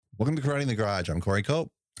Welcome to Karate in the Garage. I'm Corey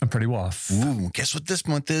Cope. I'm pretty Woff. Ooh, guess what this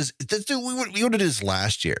month is? We would have did this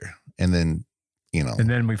last year, and then and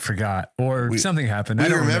then we forgot, or something happened. We I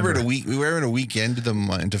don't remember. We were in a weekend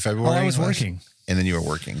into February. I was working, and then you were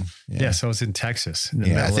working. Yeah, so I was in Texas in the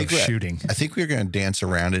middle of shooting. I think we were going to dance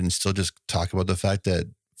around it and still just talk about the fact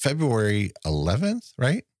that February 11th,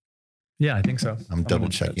 right? Yeah, I think so. I'm double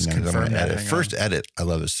checking. I'm going to edit. First edit. I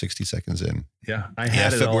love it. 60 seconds in. Yeah, I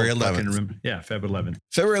had it February all 11th. Yeah, February 11th.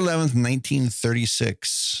 February 11th,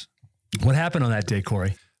 1936. What happened on that day,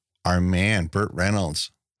 Corey? Our man, Burt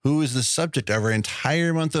Reynolds, who is the subject of our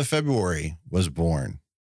entire month of February, was born.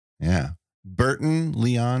 Yeah. Burton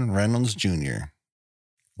Leon Reynolds Jr.,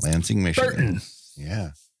 Lansing, Michigan. Burton.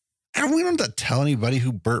 Yeah. And we don't have to tell anybody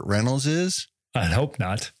who Burt Reynolds is. I'd hope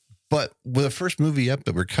not. But with the first movie up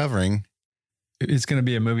that we're covering, it's going to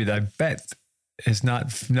be a movie that I bet is not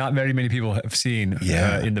very many people have seen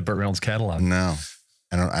in the Burt Reynolds catalog. No,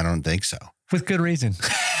 I don't think so. With good reason.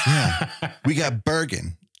 Yeah. We got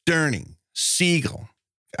Bergen, Durning, Siegel.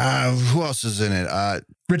 Who else is in it?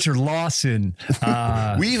 Richard Lawson.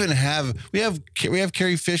 We have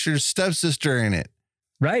Carrie Fisher's stepsister in it.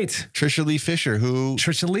 Right. Trisha Lee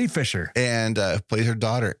Fisher, and plays his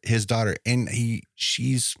daughter.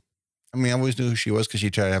 And I always knew who she was because she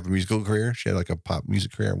tried to have a musical career. She had like a pop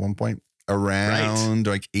music career at one point around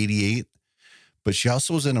like 88. But she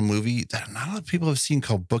also was in a movie that not a lot of people have seen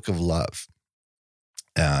called Book of Love.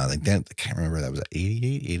 Like that, I can't remember. That was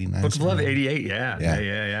 88, 89. Book of Love, 88.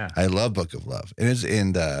 Yeah. I love Book of Love.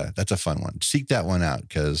 And that's a fun one. Seek that one out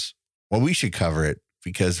because, we should cover it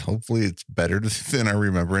because hopefully it's better than our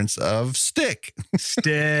remembrance of Stick.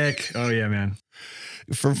 Stick. Oh yeah, man.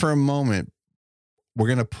 For a moment, we're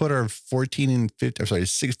going to put our 15 and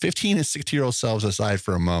 60-year-old selves aside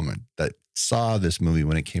for a moment that saw this movie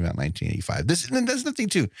when it came out in 1985. That's nothing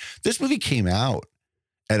too. This movie came out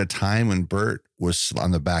at a time when Burt was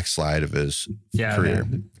on the backslide of his career.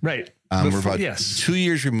 Man. Right. We're about 2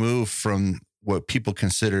 years removed from what people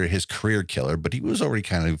consider his career killer, but he was already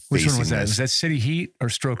kind of Which one was that? Was that City Heat or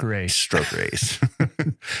Stroker Ace? Stroker Ace.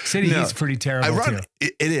 City Heat's pretty terrible too.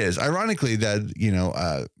 It is. Ironically,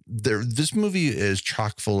 that, this movie is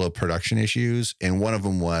chock full of production issues. And one of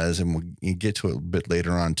them was, and we'll get to it a bit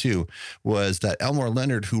later on too, was that Elmore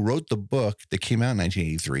Leonard, who wrote the book that came out in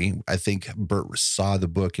 1983, I think Burt saw the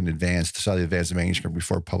book in advance, saw the advance manuscript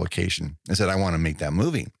before publication and said, I want to make that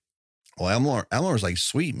movie. Well, Elmore was like,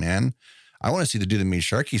 sweet, man. I want to see the dude that made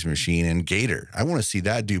Sharky's Machine and Gator. I want to see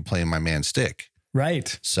that dude playing my man Stick.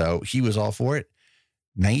 Right. So he was all for it.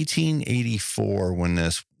 1984, when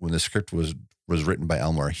the script was written by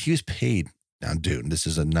Elmore, he was paid. Now, dude, this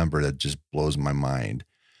is a number that just blows my mind.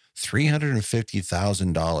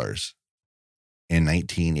 $350,000 in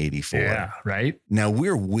 1984. Yeah, right. Now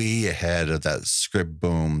we're way ahead of that script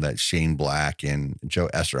boom that Shane Black and Joe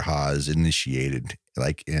Esterhazy initiated,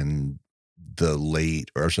 like in the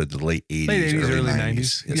late 80s, late 80s, early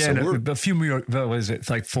 90s. Yeah, so we're a few more, what was it,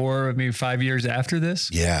 like 4, maybe 5 years after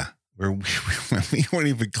this? Yeah. We weren't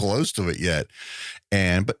even close to it yet.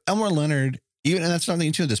 But Elmore Leonard, and that's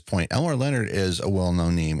nothing to this point, Elmore Leonard is a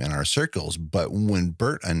well-known name in our circles. But when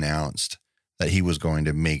Burt announced that he was going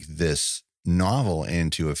to make this novel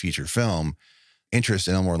into a feature film, interest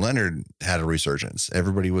in Elmore Leonard had a resurgence.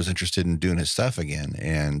 Everybody was interested in doing his stuff again.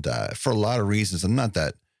 And for a lot of reasons, and not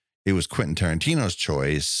that it was Quentin Tarantino's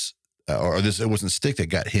choice, it wasn't Stick that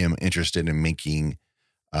got him interested in making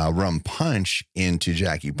Rum Punch into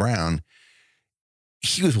Jackie Brown.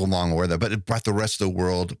 He was long aware of that, but it brought the rest of the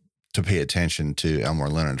world to pay attention to Elmore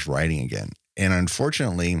Leonard's writing again. And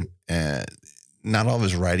unfortunately, not all of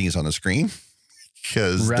his writing is on the screen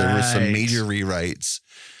because there were some major rewrites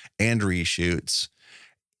and reshoots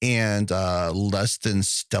and less than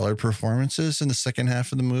stellar performances in the second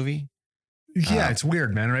half of the movie. Yeah, it's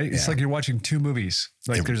weird, man, right? It's like you're watching two movies.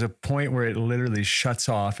 Like there's a point where it literally shuts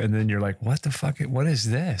off and then you're like, what the fuck? What is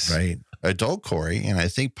this? Right. Adult Corey, and I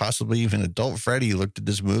think possibly even adult Freddie looked at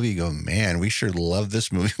this movie and go, man, we sure love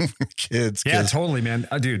this movie when we're kids. Yeah, totally, man.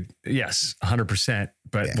 Dude, yes, 100%.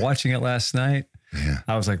 But watching it last night,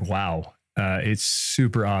 I was like, wow, it's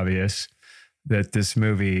super obvious that this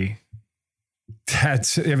movie...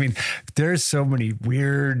 there's so many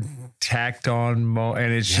weird tacked on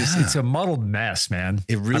and it's just, it's a muddled mess, man.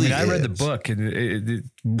 It really is. I read the book and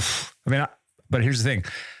but here's the thing.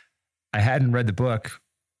 I hadn't read the book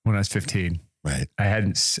when I was 15. Right. I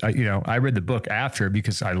hadn't, I read the book after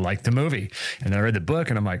because I liked the movie and I read the book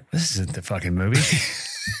and I'm like, this isn't the fucking movie.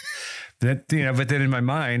 But then in my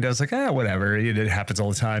mind, I was like, whatever. It happens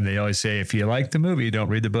all the time. They always say, if you like the movie, don't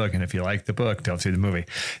read the book. And if you like the book, don't see the movie.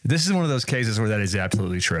 This is one of those cases where that is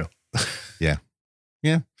absolutely true. Yeah.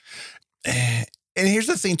 Yeah. And here's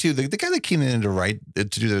the thing too: the guy that came in to write to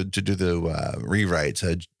do the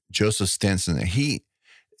rewrites, Joseph Stinson. He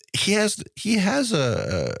has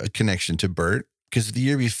a connection to Burt because the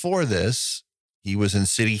year before this, he was in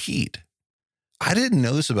City Heat. I didn't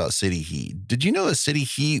know this about City Heat. Did you know that City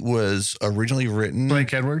Heat was originally written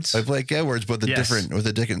Blake Edwards? by Blake Edwards, but he took his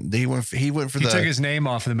name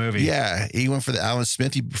off of the movie. Yeah, he went for the Alan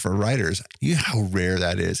Smithy for writers. You know how rare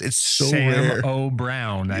that is. It's so rare. Sam O.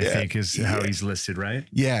 Brown, I think, is how he's listed, right?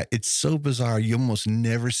 Yeah, it's so bizarre. You almost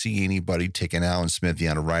never see anybody take an Alan Smithy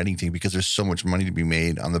on a writing team because there's so much money to be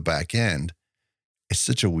made on the back end. It's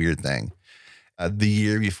such a weird thing. The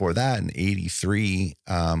year before that, in '83,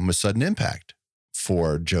 was Sudden Impact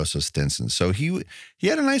for Joseph Stinson. So he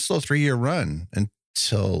had a nice little 3-year run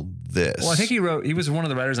until this. Well, I think he was one of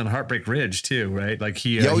the writers on Heartbreak Ridge too, right? Like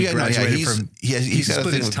he graduated from. He's got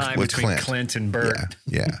split his time with between Clint and Burt.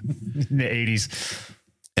 Yeah. In the 80s.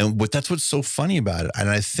 And that's what's so funny about it.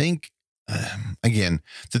 And I think, again,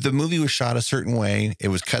 that the movie was shot a certain way. It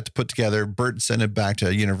was put together. Burt sent it back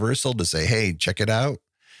to Universal to say, hey, check it out.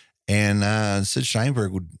 And Sid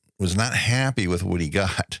Sheinberg was not happy with what he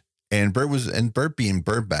got. And Burt being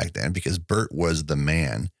Burt back then, because Burt was the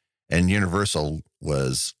man and Universal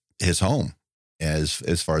was his home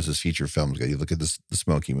as far as his feature films go. You look at the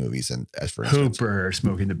Smokey movies and as for instance, Hooper,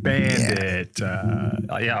 Smokey the Bandit.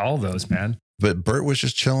 All those, man. But Burt was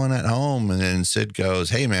just chilling at home. And then Sid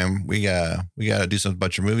goes, hey man, we got to do some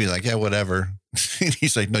bunch of movies. Like, yeah, whatever.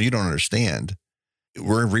 He's like, no, you don't understand.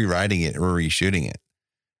 We're rewriting it. We're reshooting it.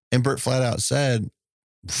 And Burt flat out said,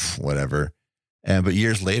 whatever. But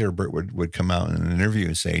years later, Burt would come out in an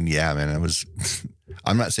interview saying, yeah, man,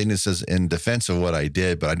 I'm not saying this is in defense of what I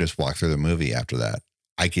did, but I just walked through the movie after that.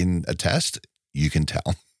 I can attest. You can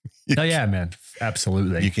tell. Oh yeah, man.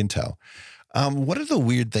 Absolutely. You can tell. What are the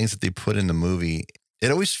weird things that they put in the movie? It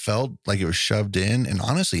always felt like it was shoved in. And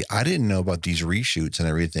honestly, I didn't know about these reshoots and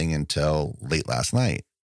everything until late last night.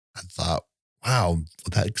 I thought, wow,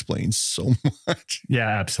 that explains so much. Yeah,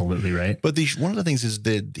 absolutely right. But one of the things is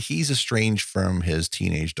that he's estranged from his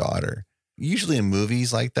teenage daughter. Usually in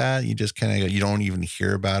movies like that, you just kind of, you don't even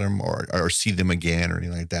hear about them or see them again or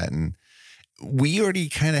anything like that. And we already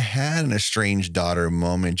kind of had an estranged daughter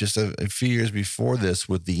moment just a few years before this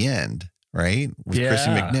with The End, right? With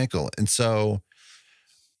Chrissy McNichol. And so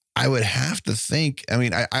I would have to think, I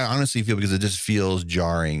mean, I honestly feel, because it just feels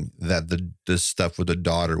jarring that the stuff with the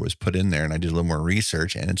daughter was put in there. And I did a little more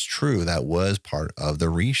research, and it's true. That was part of the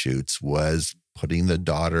reshoots, was putting the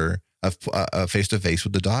daughter face to face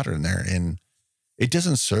with the daughter in there. And it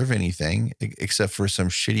doesn't serve anything except for some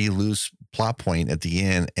shitty loose plot point at the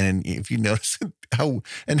end. And if you notice how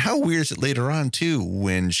weird is it later on too,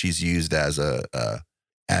 when she's used as a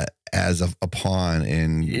pawn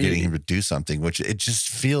in getting him to do something, which it just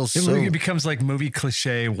feels it becomes like movie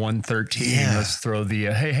cliche 113. Yeah. Let's throw the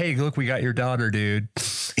hey, look, we got your daughter, dude.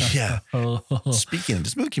 Yeah. Speaking of,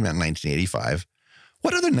 this movie came out in 1985.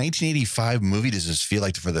 What other 1985 movie does this feel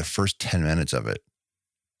like for the first 10 minutes of it?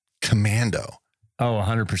 Commando. Oh,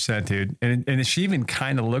 100%, dude. And she even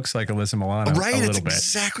kind of looks like Alyssa Milano. Right. A little It's bit.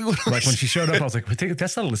 exactly what like when she showed up, I was like,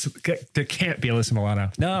 that's not Alyssa. That can't be Alyssa Milano.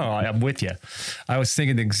 No, I'm with you. I was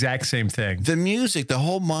thinking the exact same thing. The music, the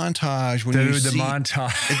whole montage.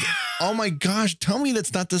 Montage. Oh my gosh. Tell me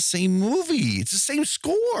that's not the same movie. It's the same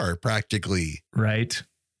score practically. Right.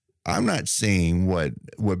 I'm not saying what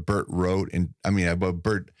Burt wrote what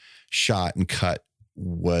Burt shot and cut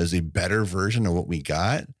was a better version of what we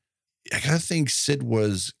got. I gotta think Sid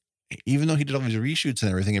was, even though he did all these reshoots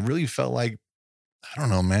and everything, it really felt like, I don't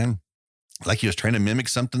know, man, like he was trying to mimic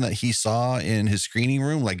something that he saw in his screening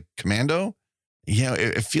room, like Commando. You know,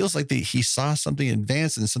 it feels like he saw something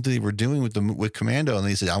advanced and something they were doing with Commando, and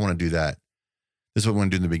they said, I want to do that. This is what I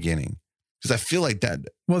want to do in the beginning. Because I feel like that.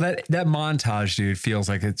 Well, that montage, dude, feels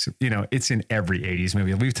like it's in every 80s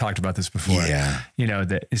movie. We've talked about this before. Yeah.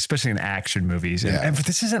 That especially in action movies. Yeah. But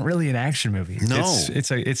this isn't really an action movie. No.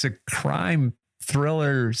 It's a crime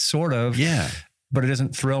thriller, sort of. Yeah. But it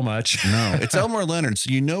doesn't thrill much. No. It's Elmore Leonard. So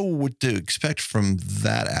you know what to expect from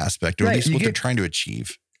that aspect, or at least what they're trying to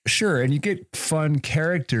achieve. Sure. And you get fun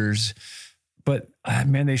characters, but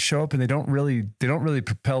man, they show up and they don't really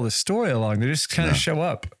propel the story along. They just kind of show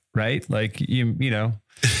up. Right? Like,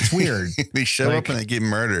 it's weird. They show up and they get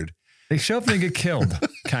murdered. They show up and they get killed,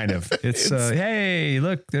 kind of. It's hey,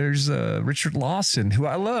 look, there's Richard Lawson, who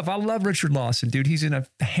I love. I love Richard Lawson, dude. He's in a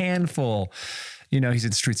handful. He's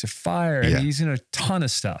in Streets of Fire, and he's in a ton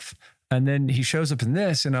of stuff. And then he shows up in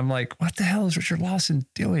this, and I'm like, what the hell is Richard Lawson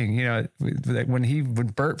doing?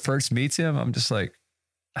 When Burt first meets him, I'm just like,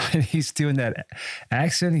 And he's doing that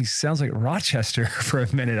accent. He sounds like Rochester for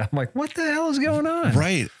a minute. I'm like, what the hell is going on?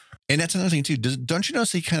 Right. And that's another thing too. Don't you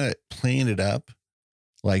notice he kind of playing it up?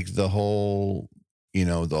 Like the whole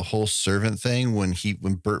servant thing when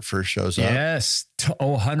Bert first shows up. Yes.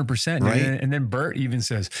 100%. Right. And then Bert even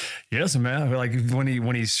says, yes, man. Like when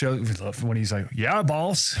he's like, yeah,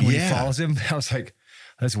 boss, when he follows him, I was like,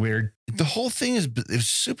 that's weird. The whole thing is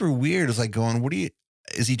super weird. It's like going,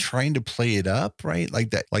 is he trying to play it up? Right.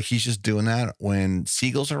 Like that, like he's just doing that when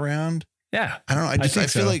Siegel's around. Yeah. I don't know.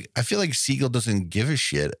 I feel like Siegel doesn't give a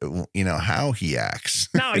shit, how he acts.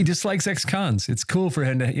 No, he just likes ex-cons. It's cool for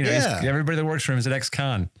him to, everybody that works for him is an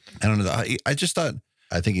ex-con. I don't know. I just thought,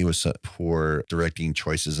 I think he was poor directing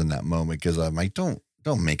choices in that moment because I'm like, don't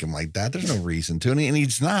make him like that. There's no reason to. And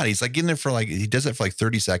he's not. He's like in there for he does it for like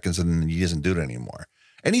 30 seconds and then he doesn't do it anymore.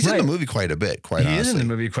 And he's in the movie quite a bit, honestly. He is in the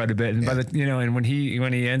movie quite a bit. And by the, and when he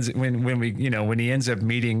ends up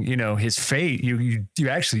meeting, his fate, you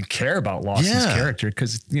actually care about Lawson's character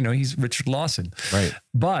because, he's Richard Lawson. Right.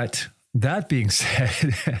 But that being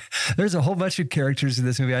said, there's a whole bunch of characters in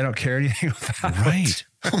this movie I don't care anything about. Right.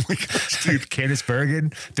 Oh my gosh, dude. Candice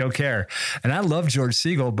Bergen, don't care. And I love George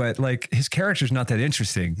Siegel, but like his character's not that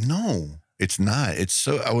interesting. No. It's not.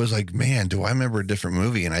 I was like, man, do I remember a different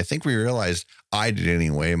movie? And I think we realized, I did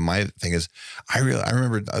anyway. My thing is, I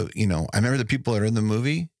remember, I remember the people that are in the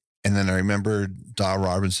movie. And then I remember Dal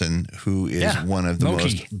Robinson, who is one of the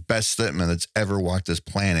most best stuntmen that's ever walked this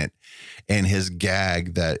planet. And his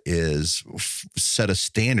gag that is set a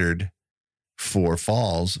standard for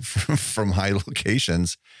falls from high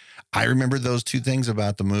locations. I remember those two things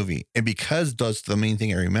about the movie. And because that's the main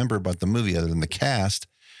thing I remember about the movie, other than the cast,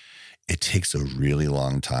 it takes a really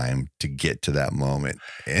long time to get to that moment.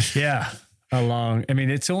 Yeah.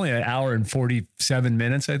 It's only an hour and 47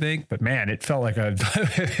 minutes, I think, but man, it felt like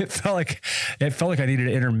it felt like I needed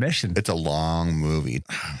an intermission. It's a long movie.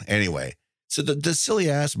 Anyway, so the silly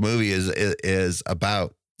ass movie is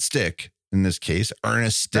about Stick, in this case,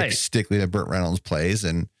 Ernest Stickley that Burt Reynolds plays.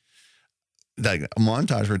 And that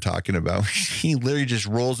montage we're talking about, he literally just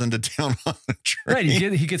rolls into town on a train. Right.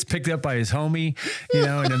 He gets picked up by his homie,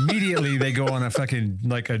 and immediately they go on a fucking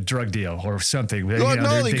like a drug deal or something. They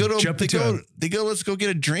go, let's go get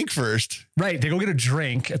a drink first. Right. They go get a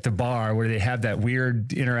drink at the bar where they have that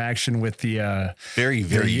weird interaction with the very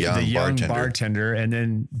young bartender. And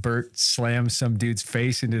then Bert slams some dude's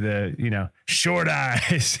face into the, short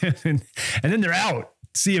eyes and then they're out.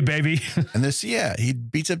 See ya, baby. And he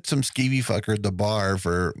beats up some skeevy fucker at the bar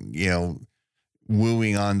for,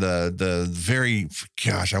 wooing on the very,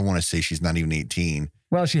 I want to say she's not even 18.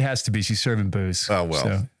 Well, she has to be. She's serving booze. Oh, well.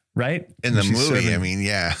 So, right? In the movie,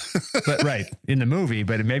 yeah. But right, in the movie,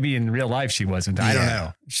 but maybe in real life she wasn't. I don't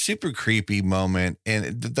know. Super creepy moment.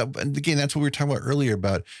 And again, that's what we were talking about earlier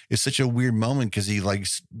about it's such a weird moment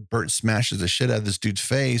because Bert smashes the shit out of this dude's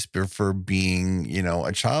face for being,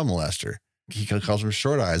 a child molester. He calls him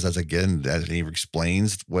short eyes as he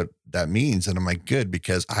explains what that means. And I'm like, good,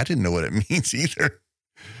 because I didn't know what it means either.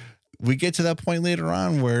 We get to that point later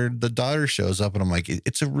on where the daughter shows up and I'm like,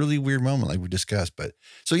 it's a really weird moment like we discussed. But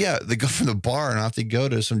so, they go from the bar and off they go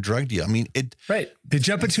to some drug deal. I mean, right. They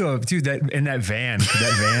jump into that van. Could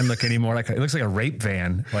that van look any more like it looks like a rape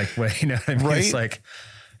van? Like, what, right? It's like,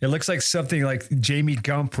 it looks like something like Jamie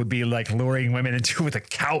Gump would be like luring women into with a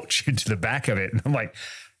couch into the back of it. And I'm like,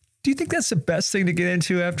 do you think that's the best thing to get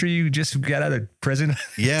into after you just got out of prison?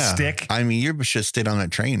 Yeah. Stick. I mean, you should stayed on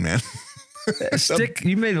that train, man. Stick,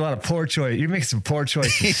 you made a lot of poor choice. You make some poor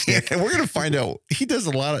choices, Stick. Yeah, we're going to find out. He makes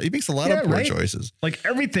a lot of poor choices. Like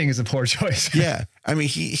everything is a poor choice. Yeah. I mean,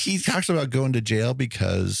 he talks about going to jail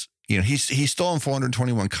because, he's stolen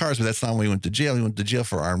 421 cars, but that's not when he went to jail. He went to jail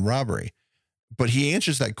for armed robbery. But he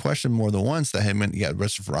answers that question more than once that he got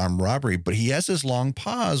arrested for armed robbery. But he has this long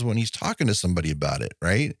pause when he's talking to somebody about it,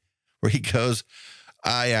 right? Where he goes,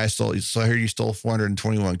 I heard you stole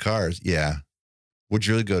 421 cars. Yeah. Would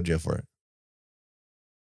you really go to jail for it?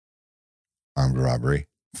 Armed robbery.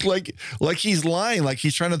 Like he's lying. Like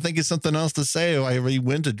he's trying to think of something else to say. I really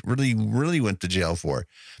went to jail for.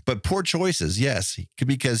 But poor choices. Yes.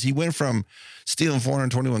 Because he went from stealing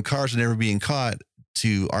 421 cars and never being caught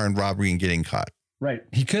to armed robbery and getting caught. Right.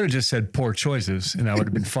 He could have just said poor choices and I would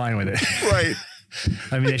have been fine with it. Right.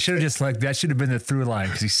 I mean, they should have just that should have been the through line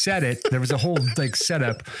because he said it. There was a whole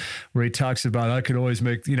setup where he talks about, I could always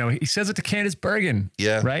make, he says it to Candice Bergen.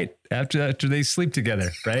 Yeah. Right. After they sleep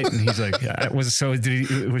together. Right. And he's like, was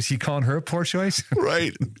he calling her a poor choice?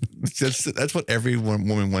 Right. That's what every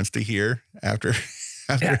woman wants to hear after.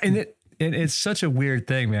 Yeah, and it's such a weird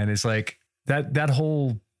thing, man. It's like that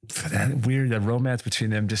whole that weird, that romance between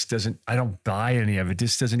them just doesn't, I don't buy any of it.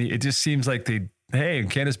 It just seems like hey,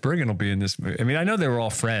 Candice Bergen will be in this movie. I mean, I know they were all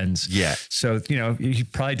friends. Yeah. So, he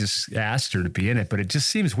probably just asked her to be in it, but it just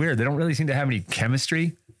seems weird. They don't really seem to have any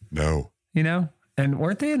chemistry. No. And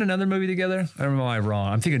weren't they in another movie together? I don't know. Am I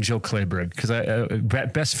wrong? I'm thinking Jill Clayburgh because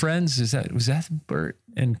Best Friends. Was that Burt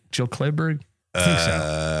and Jill Clayburgh? I think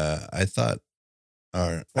so. I thought,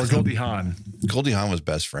 or Goldie Hawn. Goldie Hawn was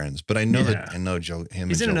Best Friends, but I know Joe.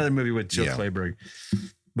 He's in another movie with Jill Clayburgh.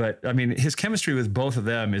 But I mean, his chemistry with both of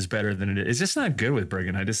them is better than it is. It's just not good with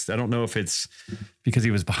Bergen. I don't know if it's because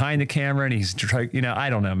he was behind the camera and he's trying, I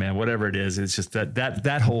don't know, man, whatever it is. It's just that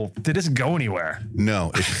doesn't go anywhere.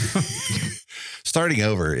 No. Starting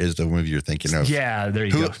Over is the movie you're thinking of. Yeah, there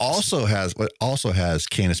you go. Also has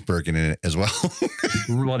Candice Bergen in it as well.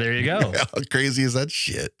 Well, there you go. How crazy is that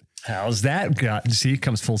shit? How's that got? See, it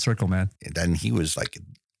comes full circle, man. And then he was like,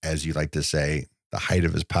 as you like to say, the height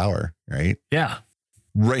of his power, right? Yeah.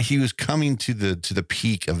 Right. He was coming to the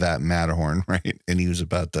peak of that Matterhorn, right? And he was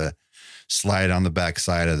about to slide on the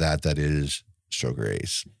backside of that is Sugar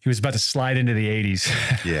Ace. He was about to slide into the 80s.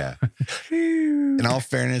 Yeah. In all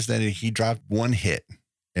fairness, then he dropped one hit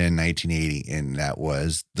in 1980, and that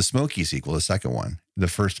was the Smokey sequel, the second one, the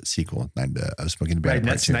first sequel of Smokey and the Bandit. Right,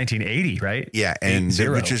 that's 1980, right? Yeah, and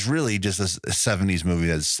which is really just a 70s movie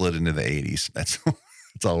that slid into the 80s. That's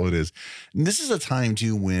all it is. And this is a time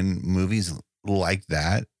too when movies like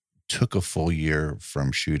that took a full year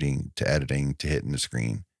from shooting to editing to hitting the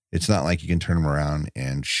screen. It's not like you can turn them around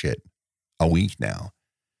and shit a week now.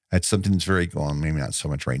 That's something that's very going, maybe not so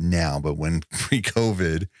much right now, but when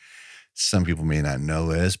pre-COVID, some people may not know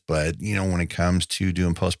this, but when it comes to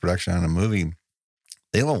doing post-production on a movie,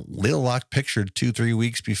 they'll lock picture 2-3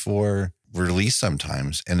 weeks before release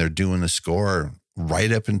sometimes. And they're doing the score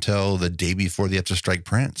right up until the day before they have to strike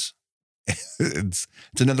prints. It's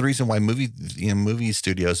another reason why movie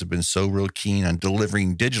studios have been so real keen on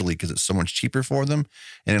delivering digitally, because it's so much cheaper for them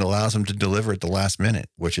and it allows them to deliver at the last minute,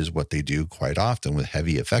 which is what they do quite often with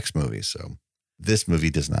heavy effects movies. So this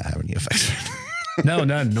movie does not have any effects. No,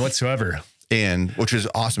 none whatsoever. And which is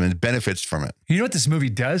awesome and benefits from it. You know what this movie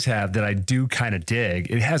does have that I do kind of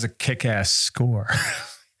dig? It has a kick-ass score.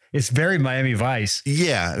 It's very Miami Vice.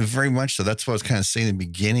 Yeah, very much so. That's what I was kind of saying in the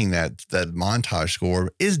beginning, that montage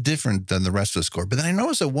score is different than the rest of the score. But then I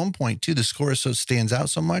noticed at one point too, the score stands out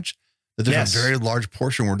so much that there's a very large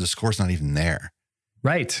portion where the score's not even there.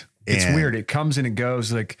 Right. It's weird. It comes and it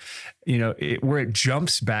goes, like, where it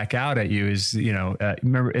jumps back out at you is,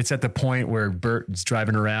 remember, it's at the point where Bert's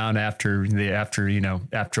driving around after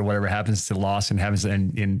whatever happens to Lawson happens,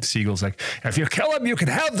 and Siegel's like, if you kill him, you can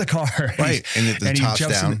have the car. Right. And the top's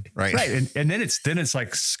down. Right. Right. And then it's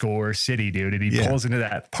like Score City, dude. And he pulls into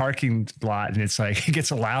that parking lot and it's like, it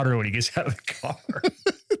gets louder when he gets out of the car.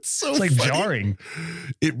 It's like funny. Jarring.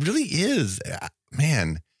 It really is,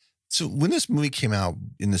 man. So when this movie came out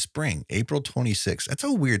in the spring, April 26th, that's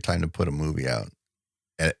a weird time to put a movie out.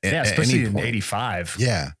 Especially in 85.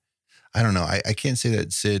 Yeah. I don't know. I can't say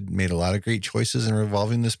that Sid made a lot of great choices in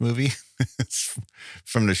revolving this movie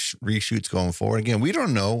from the reshoots going forward. Again, we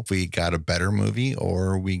don't know if we got a better movie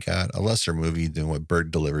or we got a lesser movie than what Burt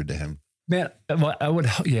delivered to him. Man, well,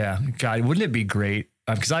 God, wouldn't it be great?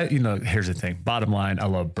 Because here's the thing. Bottom line, I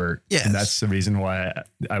love Burt. Yes. And that's the reason why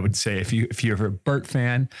I would say if you're a Burt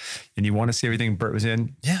fan and you want to see everything Burt was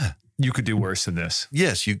in, you could do worse than this.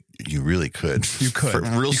 Yes, you really could. You could.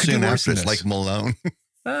 Real soon after, it's like Malone.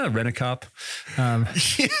 Rent-A-Cop.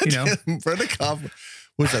 Rent-A-Cop.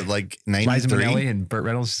 Was that like 93? Liza Minnelli and Burt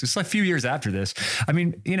Reynolds. It's like a few years after this.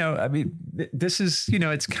 This is,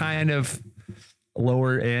 it's kind of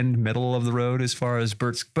lower end, middle of the road as far as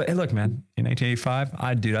Burt's. But hey, look, man, in 1985,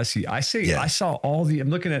 I saw all the. I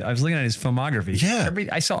was looking at his filmography. Yeah,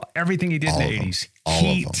 I saw everything he did in the 80s.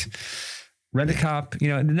 Heat, Rent-A-Cop.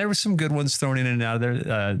 And there were some good ones thrown in and out of there.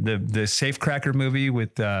 The Safecracker movie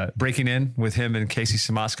with Breaking In with him and Casey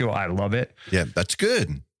Siemaszko. I love it. Yeah, that's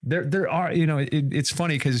good. There are, it's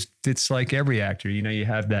funny because it's like every actor. You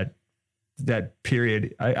have that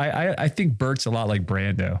period. I think Burt's a lot like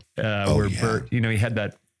Brando, Burt, he had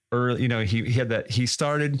that early, he had that, he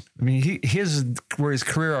started, where his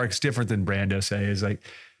career arc's different than Brando, say, is like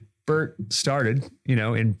Burt started,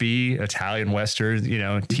 in B, Italian Western,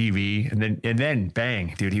 TV, and then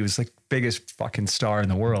bang, dude, he was like biggest fucking star in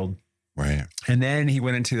the world. Right. And then he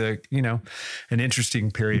went into an interesting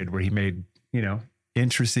period where he made,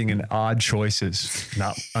 interesting and odd choices,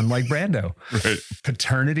 not unlike Brando. Right.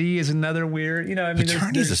 Paternity is another weird, I mean,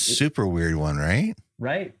 Paternity is a super weird one, right?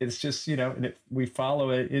 right. It's just, and we follow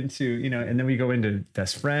it into, and then we go into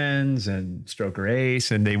Best Friends and Stroker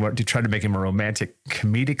Ace, and they want to try to make him a romantic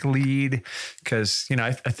comedic lead. Cause,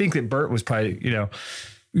 I think that Burt was probably,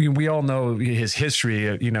 we all know his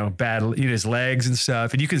history, bad, his legs and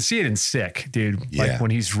stuff. And you can see it in Sick, dude. Yeah. Like when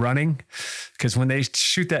he's running, because when they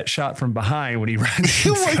shoot that shot from behind, when he runs,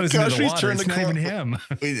 Oh my goes gosh, into the he's water, turned it's the not even corner. him.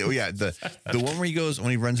 Oh, yeah, the one where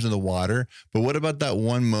when he runs into the water. But what about that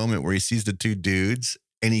one moment where he sees the two dudes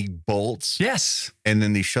and he bolts? Yes. And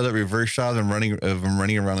then they show that reverse shot of him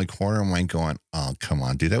running around the corner. I'm like going, oh, come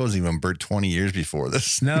on, dude. That wasn't even Burt 20 years before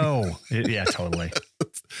this. No. Yeah, totally.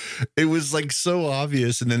 It was like so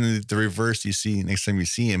obvious. And then the reverse you see next time you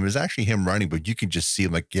see him, it was actually him running, but you can just see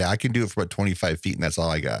him like, yeah, I can do it for about 25 feet. And that's all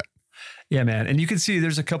I got. Yeah, man. And you can see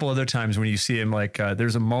there's a couple other times when you see him, like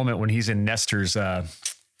there's a moment when he's in Nestor's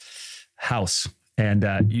house. And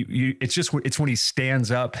it's when he stands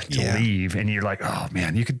up to leave, and you're like, oh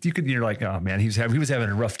man, you're like, oh man, he was having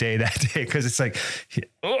a rough day that day, because it's like,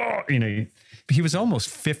 he was almost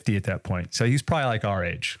 50 at that point, so he's probably like our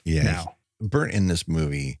age now. Burt in this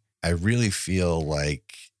movie, I really feel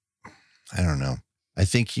like, I don't know. I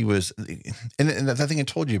think he was, and that thing I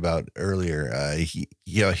told you about earlier.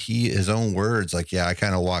 His own words, like, I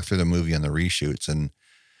kind of walked through the movie on the reshoots, and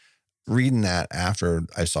reading that after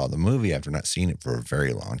I saw the movie, after not seeing it for a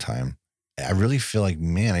very long time, I really feel like,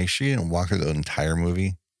 man, I sure didn't walk through the entire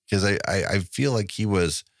movie, because I feel like he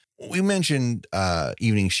was. We mentioned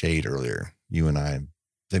Evening Shade earlier, you and I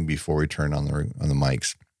think before we turned on the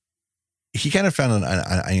mics. He kind of found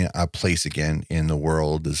a place again in the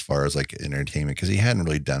world as far as like entertainment, because he hadn't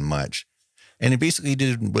really done much. And he basically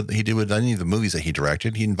did what he did with any of the movies that he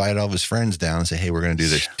directed. He invited all of his friends down and said, hey, we're going to do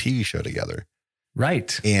this TV show together.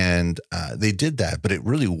 Right. And they did that, but it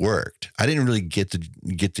really worked. I didn't really get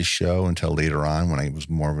the show until later on, when I was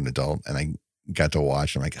more of an adult, and I got to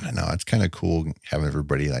watch. I'm like, I don't know, it's kind of cool having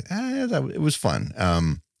everybody like, it was fun.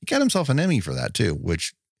 He got himself an Emmy for that too,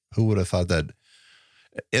 which who would have thought that?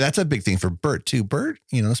 That's a big thing for Burt too. Burt,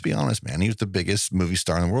 let's be honest, man, he was the biggest movie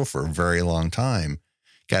star in the world for a very long time.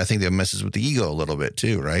 I think that messes with the ego a little bit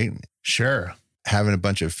too, right? Sure. Having a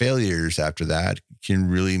bunch of failures after that can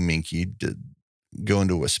really make you go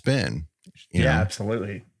into a spin. You know?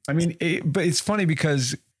 Absolutely. I mean, but it's funny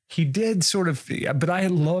because he did sort of, but I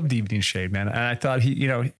loved Evening Shade, man. And I thought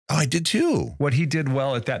I did too. What he did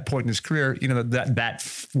well at that point in his career,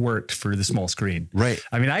 that worked for the small screen. Right.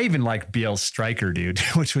 I mean, I even like B.L. Stryker, dude,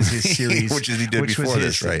 which was his series, which he did before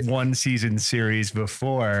this, right? One season series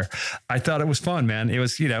before. I thought it was fun, man. It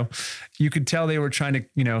was, you could tell they were trying to,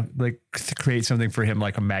 to create something for him,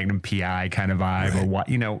 like a Magnum PI kind of vibe, right. Or what,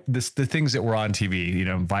 the things that were on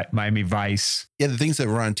TV, Miami Vice. Yeah, the things that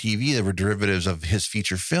were on TV that were derivatives of his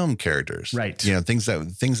feature film characters, right? Things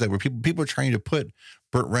that were people were trying to put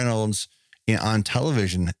Burt Reynolds on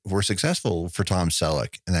television were successful for Tom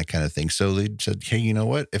Selleck and that kind of thing. So they said, hey, you know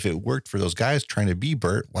what? If it worked for those guys trying to be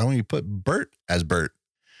Burt, why don't you put Burt as Burt?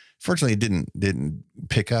 Fortunately, it didn't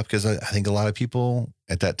pick up, because I think a lot of people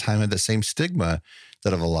at that time had the same stigma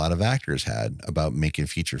that a lot of actors had about making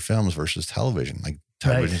feature films versus television. Like,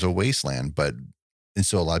 television's a wasteland, and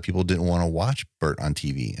so a lot of people didn't want to watch Burt on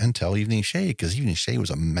TV until Evening Shade, because Evening Shade was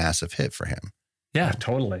a massive hit for him. Yeah,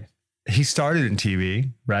 totally. He started in TV,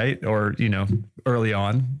 right? Or, early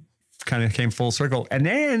on, kind of came full circle. And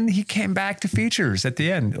then he came back to features at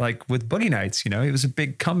the end, like with Boogie Nights, it was a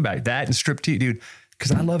big comeback. That and Striptease, dude,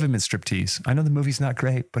 because I love him in Striptease. I know the movie's not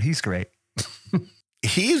great, but he's great.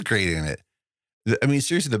 He's great in it. I mean,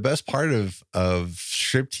 seriously, the best part of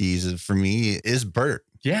Striptease for me is Burt.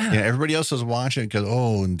 Yeah. Everybody else was watching because,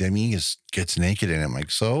 and Demi gets naked in it. I'm like,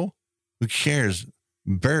 so who cares?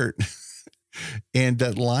 Burt. And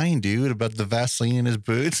that line, dude, about the Vaseline in his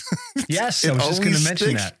boots. Yes, I was just going to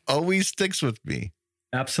mention that. Always sticks with me.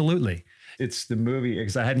 Absolutely. It's the movie,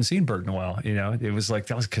 because I hadn't seen Burt in a while. It was like,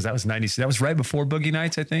 that was 90. That was right before Boogie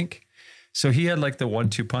Nights, I think. So he had like the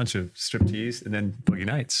 1-2 punch of Striptease and then Boogie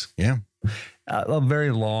Nights. Yeah. A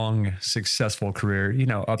very long, successful career,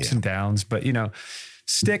 ups and downs. But,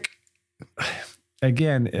 Stick,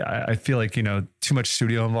 again, I feel like, too much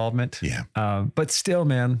studio involvement. Yeah. But still,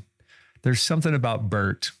 man, there's something about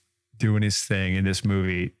Burt doing his thing in this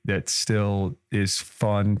movie that still is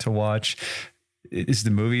fun to watch. Is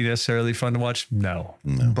the movie necessarily fun to watch? No.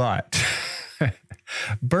 But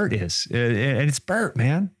Burt is. And it's Burt,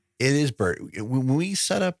 man. It is Burt. When we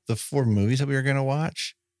set up the 4 movies that we were going to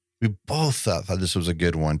watch, we both thought this was a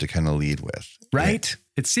good one to kind of lead with. Right?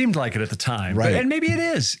 It seemed like it at the time, Right. and maybe it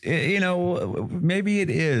is. Maybe it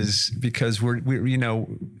is because we're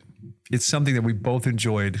it's something that we both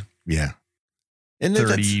enjoyed. Yeah. And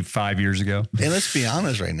 35 years ago. And let's be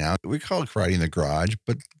honest right now, we call it Karate in the Garage,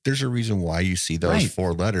 but there's a reason why you see those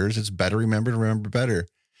 4 letters. It's better remember to remember better.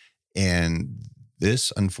 And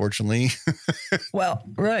this, unfortunately. Well,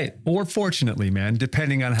 right. Or fortunately, man,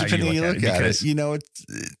 depending on how you look at it.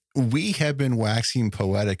 Because, we have been waxing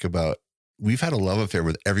poetic about, we've had a love affair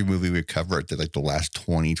with every movie we've covered like the last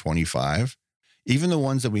 20, 25. Even the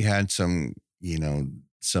ones that we had some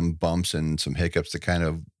bumps and some hiccups to kind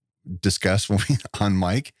of discuss when we on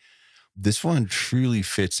mic. This one truly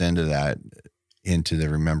fits into the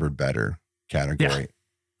remembered better category. Yeah.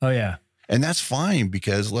 Oh yeah. And that's fine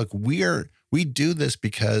because look, we do this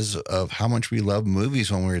because of how much we love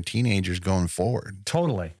movies when we were teenagers going forward.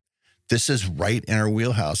 Totally. This is right in our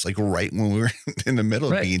wheelhouse, like right when we were in the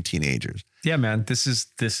middle of being teenagers. Yeah, man. This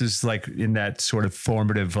is like in that sort of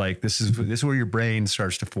formative, like this is where your brain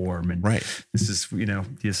starts to form. And this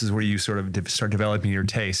is where you sort of start developing your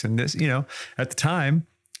taste. And this, at the time,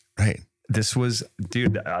 this was,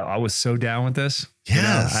 dude, I was so down with this.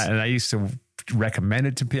 Yes. And I used to recommend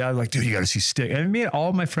it to people. I was like, dude, you got to see Stick. And me and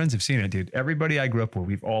all my friends have seen it, dude. Everybody I grew up with,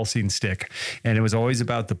 we've all seen Stick. And it was always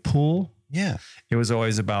about the pool. Yeah. It was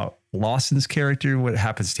always about Lawson's character, what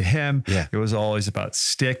happens to him. Yeah. It was always about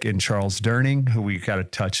Stick and Charles Durning, who we got to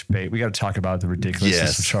touch base. We got to talk about the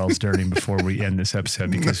ridiculousness of Charles Durning before we end this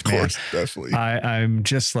episode, because of course, definitely. I'm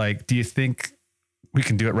just like, do you think we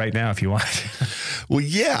can do it right now if you want? Well,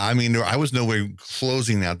 yeah. I mean, I was no way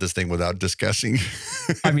closing out this thing without discussing.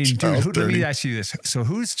 I mean, dude, let me ask you this. So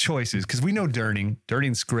whose choice is, because we know Durning.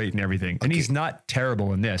 Durning's great and everything. And he's not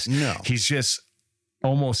terrible in this. No. He's just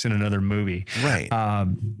almost in another movie. Right.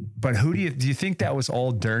 But who do you think that was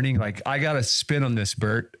all Durning? Like, I got to spin on this,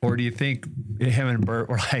 Bert. Or do you think him and Bert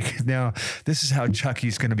were like, no, this is how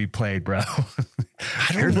Chucky's going to be played, bro.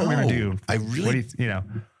 Here's what we're going to do. I really, what do you.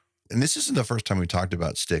 And this isn't the first time we talked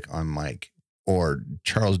about Stick on mic or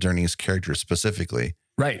Charles Durning's character specifically.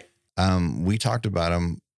 Right. We talked about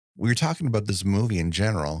him. We were talking about this movie in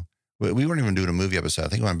general. We weren't even doing a movie episode. I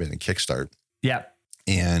think it might have been a Kickstart. Yeah.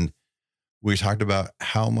 And we talked about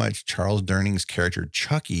how much Charles Durning's character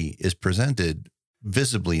Chucky is presented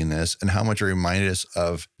visibly in this and how much it reminded us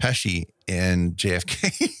of Pesci in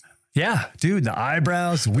JFK. Yeah, dude, the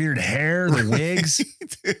eyebrows, weird hair, the wigs.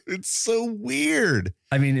 Dude, it's so weird.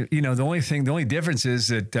 I mean, the only difference is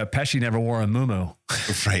that Pesci never wore a muumuu.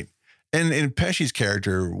 Right. And Pesci's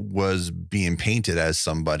character was being painted as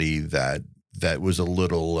somebody that was a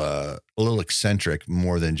little eccentric,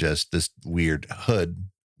 more than just this weird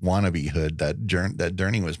wannabe hood that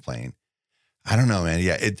Durning was playing. I don't know, man.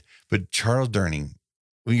 Yeah. But Charles Durning,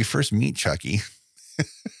 when you first meet Chucky,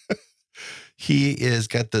 he is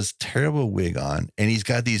got this terrible wig on and he's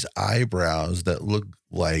got these eyebrows that look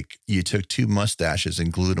like you took 2 mustaches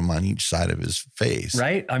and glued them on each side of his face.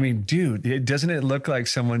 Right. I mean, dude, doesn't it look like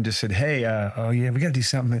someone just said, hey, we got to do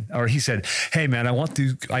something. Or he said, hey man,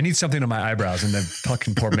 I need something on my eyebrows. And the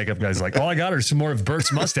fucking poor makeup guy's like, all I got are some more of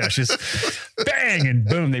Bert's mustaches. Bang. And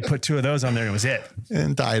boom, they put 2 of those on there and it was it.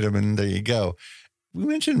 And dyed them. And there you go. We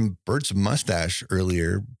mentioned Bert's mustache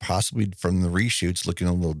earlier, possibly from the reshoots looking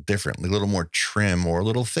a little different, a little more trim or a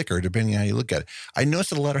little thicker, depending on how you look at it. I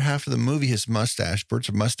noticed that the latter half of the movie, Bert's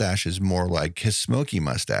mustache is more like his smoky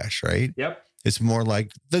mustache, right? Yep. It's more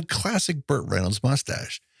like the classic Burt Reynolds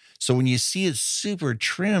mustache. So when you see it super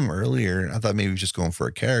trim earlier, I thought maybe he was just going for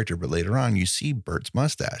a character, but later on you see Bert's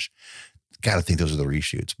mustache. Got to think those are the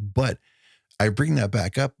reshoots. But I bring that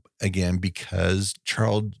back up again because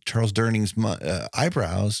Charles Durning's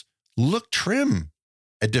eyebrows look trim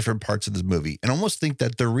at different parts of the movie, and almost think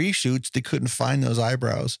that the reshoots, they couldn't find those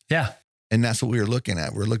eyebrows. Yeah. And that's what we were looking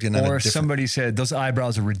at. We're looking at, or somebody said those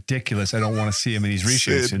eyebrows are ridiculous. I don't want to see them in these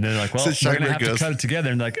reshoots. And they're like, well, we're going to have to cut it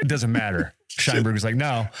together. And like, it doesn't matter. Scheinberg was like,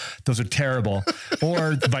 no, those are terrible.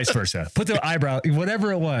 Or vice versa. Put the eyebrow,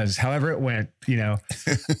 whatever it was, however it went,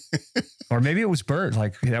 or maybe it was Bert.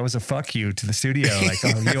 Like, that was a fuck you to the studio. Like,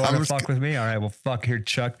 oh, you want to fuck with me? All right, well, fuck here,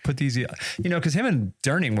 Chuck. Put these, because him and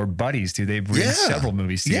Durning were buddies, dude. They've written several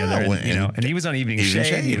movies together. And he was on Evening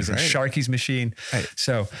Shade. He was on Sharky's Machine. Right.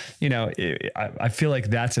 So, I feel like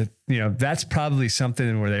that's probably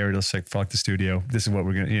something where they were just like, fuck the studio. This is what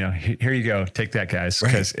we're going to, here you go. Take that, guys.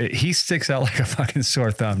 Because he sticks out like a fucking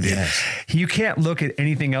sore thumb, dude. Yes. You can't look at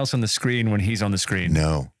anything else on the screen when he's on the screen.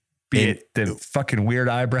 No. Be it the fucking weird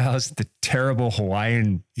eyebrows, the terrible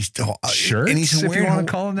Hawaiian shirts, and he's if you want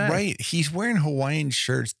to call them that. Right. He's wearing Hawaiian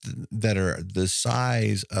shirts that are the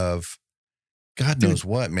size of God knows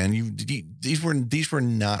what, man. These were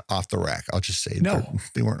not off the rack. I'll just say No.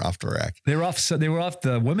 they weren't off the rack. They were off. So they were off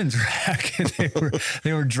the women's rack.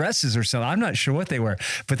 They were dresses or something. I'm not sure what they were,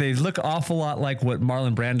 but they look awful lot like what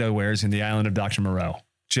Marlon Brando wears in The Island of Dr. Moreau,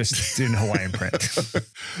 just in Hawaiian print.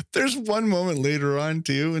 There's one moment later on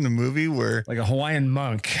too in the movie where like a Hawaiian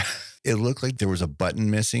monk. It looked like there was a button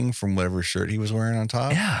missing from whatever shirt he was wearing on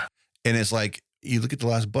top. Yeah. And it's like, you look at the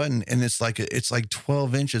last button and it's like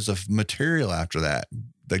 12 inches of material after that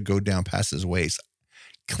go down past his waist.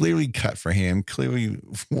 Clearly cut for him. Clearly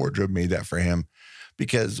wardrobe made that for him,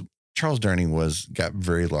 because Charles Durning got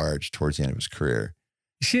very large towards the end of his career.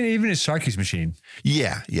 You see, even his Sarkis machine.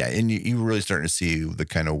 Yeah. Yeah. And you were really starting to see the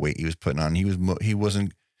kind of weight he was putting on. He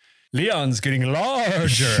wasn't. Leon's getting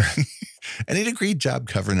larger. And he did a great job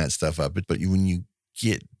covering that stuff up. But when you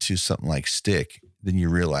get to something like Stick, then you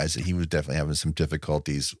realize that he was definitely having some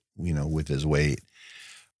difficulties, with his weight.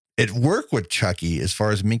 It worked with Chucky as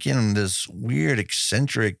far as making him this weird,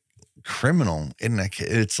 eccentric criminal. And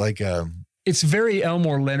it's like it's very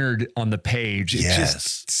Elmore Leonard on the page. It Yes.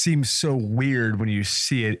 just seems so weird when you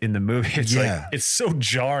see it in the movie. It's like, it's so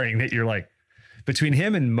jarring that you're like, between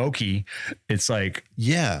him and Moki, it's like,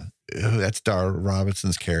 yeah, that's Dar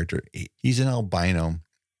Robinson's character. He's an albino.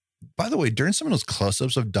 By the way, during some of those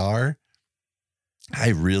close-ups of Dar, I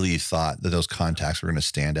really thought that those contacts were going to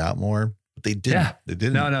stand out more, but they didn't. Yeah. They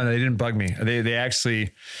didn't. No, they didn't bug me. They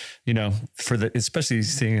actually, especially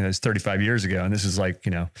seeing it as 35 years ago. And this is like,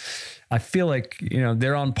 I feel like,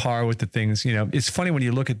 they're on par with the things, it's funny when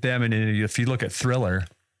you look at them, and if you look at Thriller,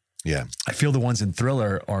 Yeah. I feel the ones in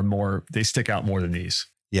Thriller they stick out more than these.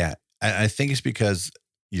 Yeah. I think it's because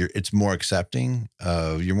it's more accepting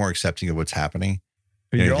you're more accepting of what's happening.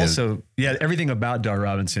 You're also, everything about Dar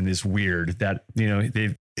Robinson is weird. That,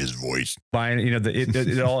 His voice.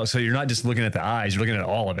 it all. So you're not just looking at the eyes, you're looking at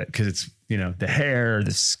all of it, because it's, the hair,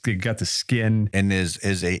 you got the skin. And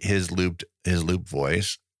his looped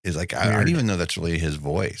voice is like, I don't even know that's really his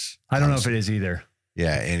voice. I don't know if it is either.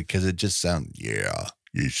 Yeah. And because it just sounds,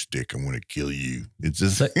 you Stick, I'm going to kill you. It's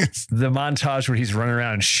just the montage where he's running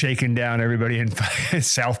around and shaking down everybody in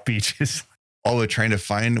South Beach is. Oh, they're trying to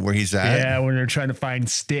find where he's at. Yeah, when they're trying to find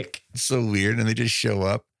Stick. It's so weird. And they just show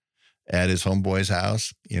up at his homeboy's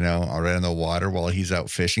house, already in the water while he's out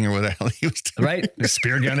fishing or whatever he was doing. Right. The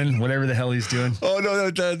spear gunning, whatever the hell he's doing. Oh,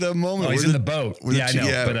 no, the moment. Oh, he's in the boat. Yeah, I know.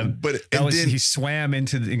 Yeah, but he swam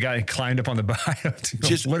into the guy and climbed up on the boat.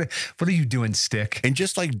 What are you doing, Stick? And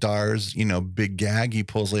just like Dar's, big gag he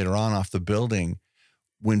pulls later on off the building,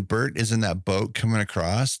 when Bert is in that boat coming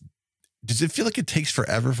across, does it feel like it takes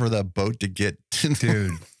forever for that boat to get to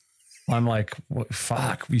Dude. I'm like, what,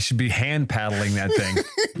 fuck, we should be hand paddling that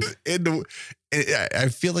thing. I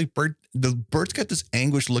feel like Bert's got this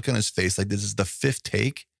anguished look on his face. Like this is the fifth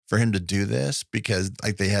take for him to do this, because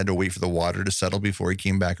like they had to wait for the water to settle before he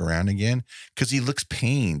came back around again. Cause he looks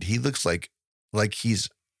pained. He looks like he's,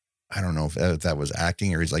 I don't know if that was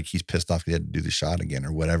acting, or he's pissed off he had to do the shot again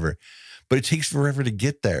or whatever, but it takes forever to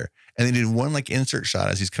get there. And they did one like insert shot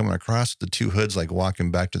as he's coming across with the two hoods, like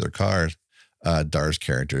walking back to their cars. Dar's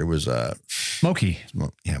character, it was Moki.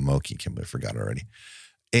 Yeah, Moki. Can't believe I forgot already.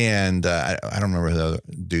 And I don't remember who the other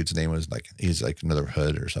dude's name was. Like he's like another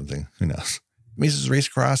hood or something. Who knows? He makes his race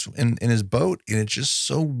across in his boat, and it's just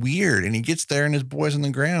so weird. And he gets there, and his boy's on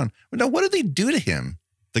the ground. But now, what did they do to him?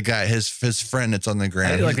 The guy, his friend that's on the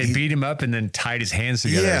ground. Like they beat him up and then tied his hands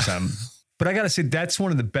together or something. But I got to say, that's one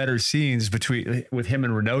of the better scenes with him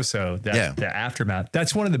and Reynoso, the aftermath.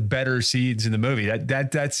 That's one of the better scenes in the movie.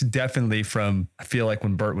 That's definitely from, I feel like,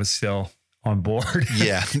 when Bert was still on board.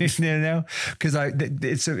 Yeah. Because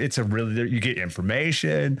it's a really, you get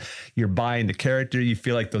information, you're buying the character. You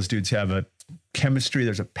feel like those dudes have a chemistry.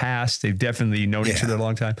 There's a past. They've definitely known each other a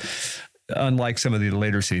long time. Unlike some of the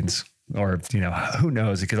later scenes. Or, who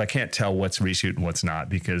knows? Because I can't tell what's reshoot and what's not,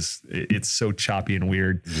 because it's so choppy and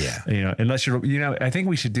weird. Yeah. Unless I think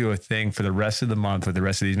we should do a thing for the rest of the month with the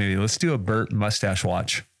rest of these movies. Let's do a Bert mustache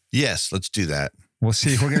watch. Yes, let's do that. We'll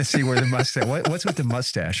see. We're going to see where the mustache, what's with the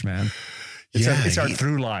mustache, man? It's our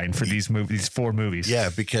through line for these movies, these four movies. Yeah.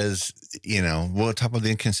 Because, we'll talk about the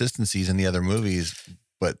inconsistencies in the other movies,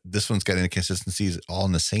 but this one's got inconsistencies all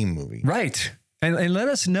in the same movie. Right. And let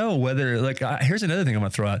us know whether, here's another thing I'm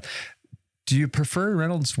going to throw out. Do you prefer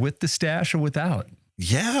Reynolds with the stash or without?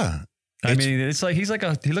 Yeah. I mean, it's like he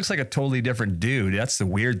looks like a totally different dude. That's the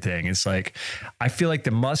weird thing. It's like, I feel like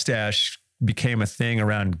the mustache became a thing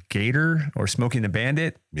around Gator or Smokey the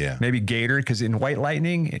Bandit. Yeah. Maybe Gator, because in White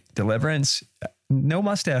Lightning, Deliverance, no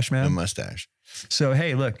mustache, man. No mustache. So,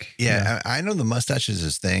 hey, look. Yeah. I know the mustache is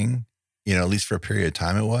his thing, at least for a period of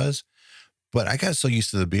time it was, but I got so used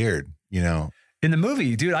to the beard, In the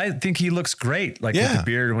movie, dude, I think he looks great. Like with the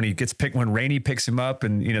beard when he gets picked, when Rainey picks him up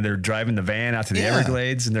and, you know, they're driving the van out to the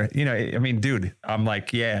Everglades and they're, you know, I mean, dude, I'm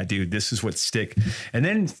like, yeah, dude, this is what stick. And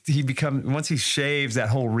then once he shaves that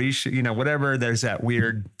whole you know, whatever, there's that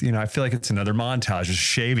weird, you know, I feel like it's another montage, a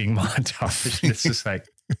shaving montage. It's just like,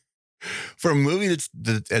 for a movie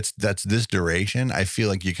that's this duration, I feel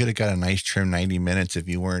like you could have got a nice trim 90 minutes if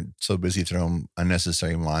you weren't so busy throwing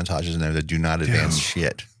unnecessary montages in there that do not advance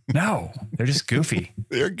shit. No, they're just goofy.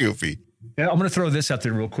 They're goofy. Yeah, I'm going to throw this out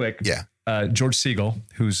there real quick. Yeah. George Segal,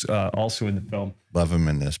 who's also in the film. Love him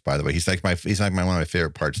in this, by the way. He's like one of my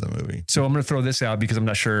favorite parts of the movie. So I'm going to throw this out because I'm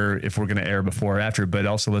not sure if we're going to air before or after, but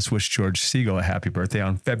also let's wish George Segal a happy birthday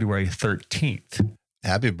on February 13th.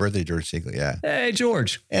 Happy birthday, George Segal. Yeah. Hey,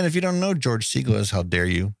 George. And if you don't know George Segal is, how dare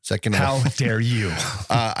you? How dare you?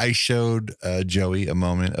 I showed Joey a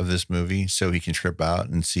moment of this movie so he can trip out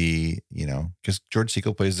and see, you know, because George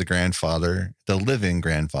Segal plays the living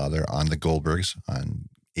grandfather on the Goldbergs on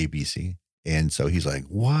ABC. And so he's like,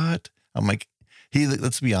 what? I'm like,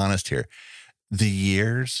 let's be honest here. The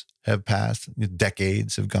years have passed,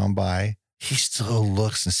 decades have gone by. He still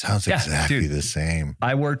looks and sounds exactly the same.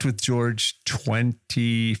 I worked with George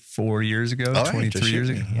 24 years ago, 23 years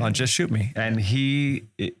ago on Just Shoot Me. And he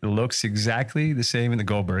looks exactly the same in the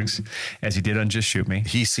Goldbergs as he did on Just Shoot Me.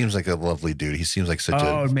 He seems like a lovely dude. He seems like such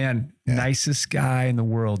nicest guy in the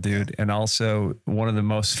world, dude. And also one of the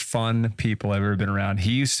most fun people I've ever been around.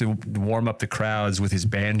 He used to warm up the crowds with his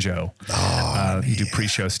banjo. Do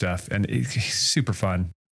pre-show stuff. And he's super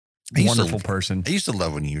fun. Wonderful person. I used to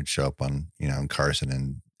love when he would show up on, you know,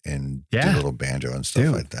 Carson and do a little banjo and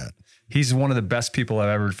stuff like that. He's one of the best people I've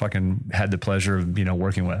ever fucking had the pleasure of, you know,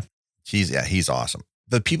 working with. He's awesome.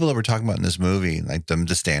 The people that we're talking about in this movie, like the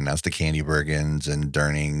standouts, the Candy Bergens and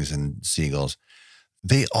Durnings and Segals,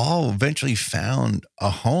 they all eventually found a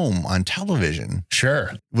home on television.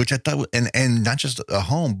 Sure. Which I thought, and not just a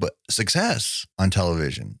home, but success on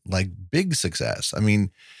television, like big success. I mean,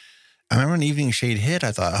 I remember when Evening Shade hit,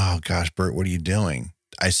 I thought, oh gosh, Bert, what are you doing?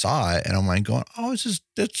 I saw it and I'm like going, oh, it's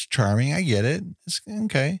charming. I get it. It's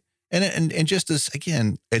okay. And just this,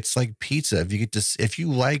 again, it's like pizza. If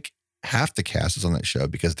you like half the cast is on that show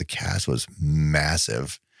because the cast was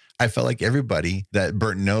massive. I felt like everybody that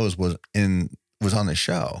Bert knows was on the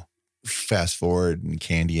show. Fast forward and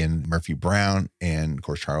Candy and Murphy Brown. And of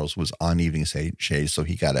course, Charles was on Evening Shade. So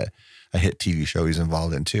he got a hit TV show he's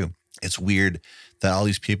involved in too. It's weird that all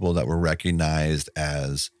these people that were recognized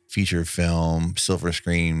as feature film, silver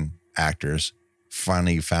screen actors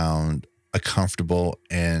finally found a comfortable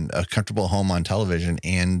home on television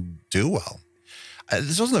and do well.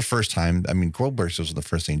 This wasn't the first time. I mean, Goldbergs was the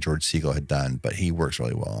first thing George Segal had done, but he works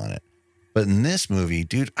really well on it. But in this movie,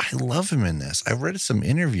 dude, I love him in this. I read some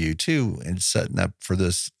interview too and setting up for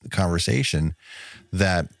this conversation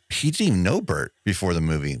that he didn't even know Bert before the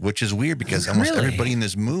movie, which is weird because almost everybody in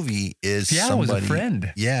this movie is somebody. Was a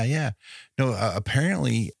friend. Yeah. No,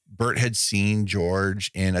 apparently Bert had seen George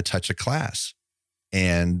in A Touch of Class,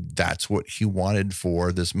 and that's what he wanted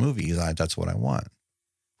for this movie. He's like, that's what I want,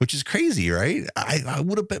 which is crazy, right? I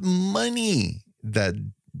would have bet money that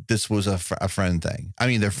this was a friend thing. I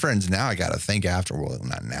mean, they're friends now. I got to think after, well,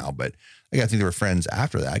 not now, but I got to think they were friends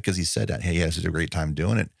after that because he said that, hey, he had such a great time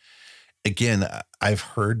doing it. Again, I've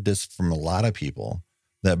heard this from a lot of people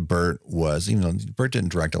that Bert was, even though Bert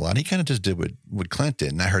didn't direct a lot, he kind of just did what Clint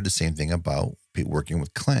did. And I heard the same thing about working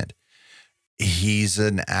with Clint. He's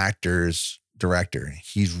an actor's director.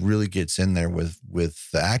 He really gets in there with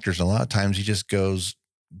the actors. And a lot of times he just goes,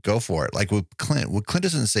 go for it. Like with Clint,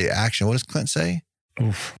 doesn't say action. What does Clint say?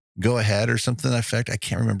 Oof. Go ahead or something to that effect. I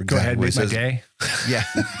can't remember exactly. Go ahead, make my day. Yeah.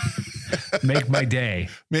 Make my day.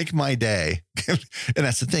 Make my day. And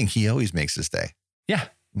that's the thing. He always makes his day. Yeah.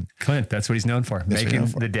 Clint, that's what he's known for. Making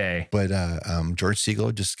the day. But George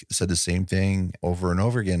Segal just said the same thing over and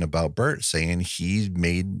over again about Bert, saying he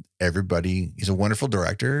made everybody, he's a wonderful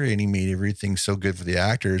director and he made everything so good for the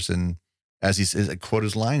actors. And as he says, I quote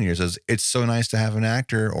his line here, he says, it's so nice to have an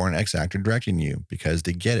actor or an ex-actor directing you because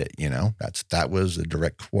they get it, you know? That was a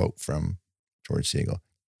direct quote from George Segal.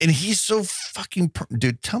 And he's so fucking,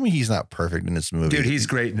 dude, tell me he's not perfect in this movie. Dude, he's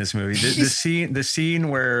great in this movie. The scene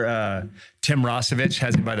where Tim Rossovich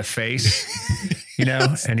has him by the face, you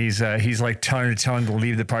know, and he's like trying to tell him to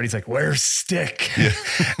leave the party. He's like, where's Stick? Yeah.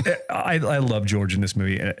 I love George in this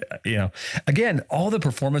movie. You know, again, all the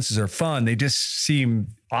performances are fun. They just seem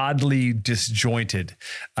oddly disjointed.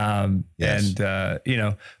 Yes. And, you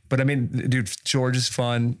know, but I mean, dude, George is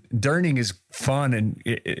fun. Durning is fun. And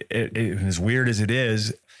as weird as it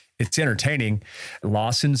is, it's entertaining.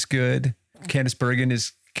 Lawson's good. Candice Bergen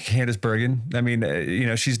is Candice Bergen. I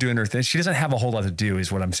mean, she's doing her thing. She doesn't have a whole lot to do,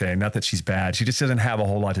 is what I'm saying. Not that she's bad. She just doesn't have a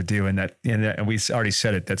whole lot to do. And we already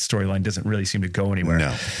said it, that storyline doesn't really seem to go anywhere.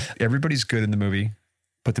 No. Everybody's good in the movie,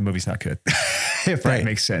 but the movie's not good, if that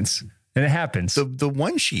makes sense. And it happens. The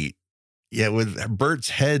one sheet, with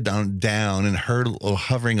Bert's head down and her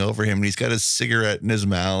hovering over him, and he's got a cigarette in his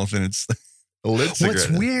mouth, and it's a lit cigarette. What's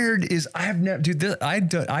weird is I've never, dude. I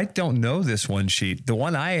don't know this one sheet. The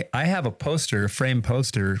one I have a poster, a frame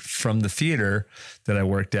poster from the theater that I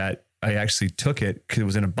worked at. I actually took it because it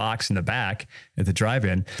was in a box in the back at the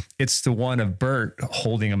drive-in. It's the one of Bert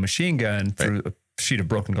holding a machine gun through a sheet of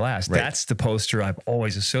broken glass. Right. That's the poster I've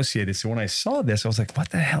always associated. So when I saw this, I was like,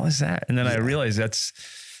 "What the hell is that?" And then I realized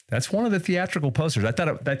that's one of the theatrical posters. I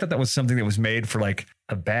thought that was something that was made for like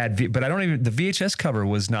a bad, but the VHS cover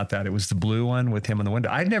was not that. It was the blue one with him on the window.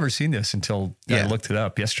 I'd never seen this until I looked it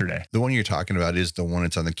up yesterday. The one you're talking about is the one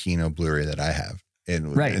that's on the Kino Blu-ray that I have.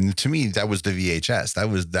 And to me, that was the VHS. That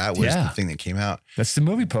was the thing that came out. That's the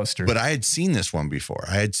movie poster. But I had seen this one before.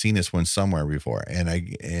 I had seen this one somewhere before.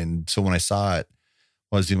 And so when I saw it,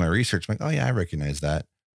 while I was doing my research, I'm like, oh yeah, I recognize that.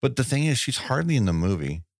 But the thing is, she's hardly in the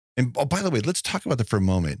movie. And by the way, let's talk about that for a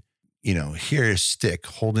moment. Here is Stick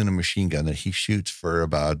holding a machine gun that he shoots for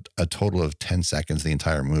about a total of 10 seconds the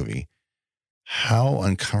entire movie. How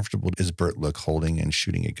uncomfortable does Bert look holding and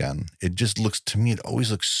shooting a gun? It just looks, to me, it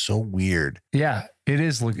always looks so weird. Yeah, it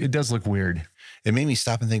is. It does look weird. It made me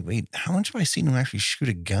stop and think, wait, how much have I seen him actually shoot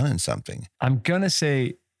a gun in something? I'm going to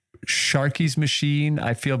say Sharky's machine,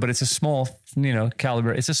 I feel, but it's a small,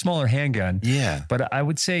 caliber. It's a smaller handgun. Yeah. But I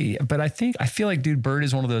would say, I feel like, dude, Bert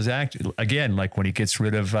is one of those actors, again, like when he gets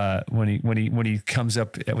rid of, when he comes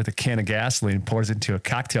up with a can of gasoline and pours it into a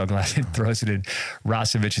cocktail glass and throws it in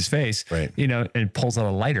Rosovich's face, right. And pulls out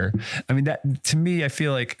a lighter. I mean, that to me, I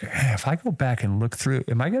feel like if I go back and look through,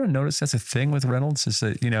 am I going to notice that's a thing with Reynolds is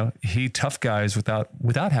that, he tough guys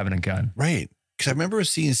without having a gun. Right. Because I remember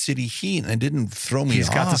seeing City Heat, and it didn't throw me off. He's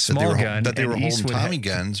got the small gun. That they were holding Tommy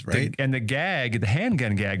guns, right? And the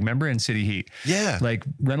handgun gag, remember in City Heat? Yeah. Like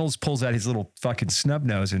Reynolds pulls out his little fucking snub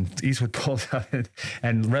nose, and Eastwood pulls out it,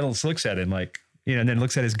 and Reynolds looks at him like, and then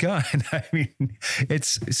looks at his gun. I mean,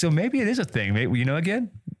 so maybe it is a thing. Maybe, again,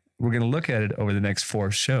 we're going to look at it over the next 4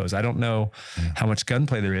 shows. I don't know how much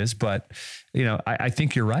gunplay there is, but, I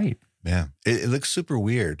think you're right. Yeah. It looks super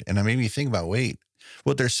weird. And it made me think about, wait,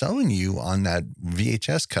 what they're selling you on that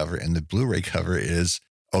VHS cover and the Blu-ray cover is,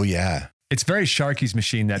 oh yeah. It's very Sharky's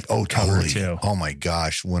machine, that cover totally. Too. Oh my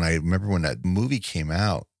gosh. When that movie came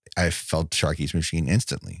out, I felt Sharky's machine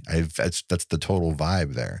instantly. That's the total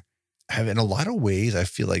vibe there. In a lot of ways, I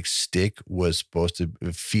feel like Stick was supposed to,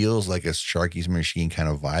 it feels like a Sharky's machine kind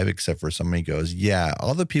of vibe, except for somebody goes, yeah,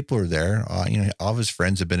 all the people are there. All of his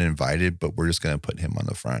friends have been invited, but we're just going to put him on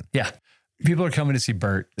the front. Yeah. People are coming to see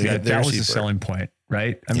Bert. That was the selling point,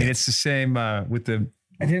 right? I mean, it's the same with it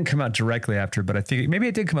didn't come out directly after, but I think maybe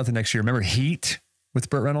it did come out the next year. Remember Heat with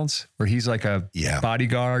Burt Reynolds, where he's like a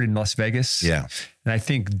bodyguard in Las Vegas? Yeah. And I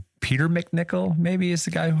think Peter McNichol maybe is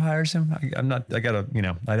the guy who hires him.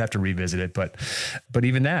 I'd have to revisit it, but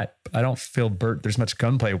even that, I don't feel there's much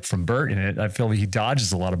gunplay from Bert in it. I feel he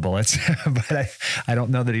dodges a lot of bullets, but I don't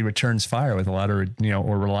know that he returns fire with a lot of,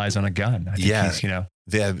 or relies on a gun. I think he's,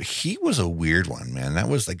 Heat was a weird one, man. That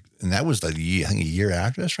was like I think a year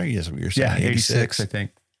after this, right? Yes, you're saying 86, I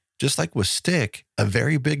think. Just like with Stick, a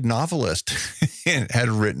very big novelist had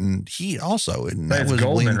written Heat also. And that was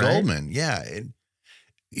William Goldman. Right? Yeah.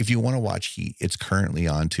 If you want to watch Heat, it's currently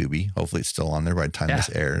on Tubi. Hopefully it's still on there by the time this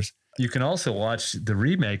airs. You can also watch the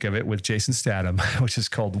remake of it with Jason Statham, which is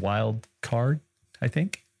called Wild Card, I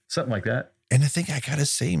think. Something like that. And I think I got to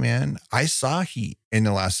say, man, I saw Heat in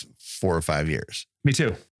the last 4 or 5 years. Me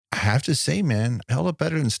too. I have to say, man, held up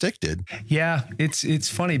better than Stick did. Yeah, it's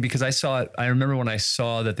funny because I saw it. I remember when I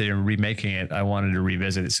saw that they were remaking it, I wanted to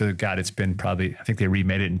revisit it. So God, it's been I think they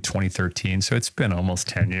remade it in 2013. So it's been almost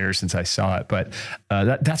 10 years since I saw it. But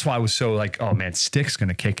that's why I was so like, oh man, Stick's going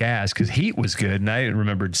to kick ass, because Heat was good. And I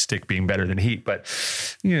remembered Stick being better than Heat, but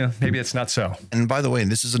maybe it's not so. And by the way,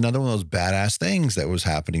 this is another one of those badass things that was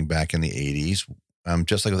happening back in the 80s.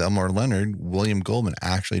 Just like with Elmore Leonard, William Goldman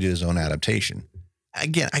actually did his own adaptation.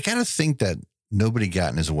 Again, I got to think that nobody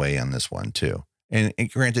got in his way on this one too. And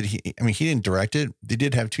granted, he didn't direct it. They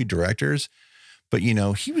did have 2 directors, but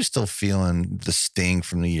he was still feeling the sting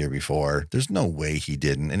from the year before. There's no way he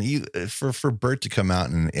didn't. And for Bert to come out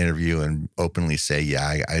in an interview and openly say, yeah,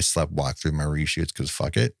 I sleepwalked through my reshoots because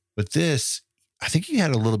fuck it. But this, I think he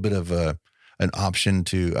had a little bit of an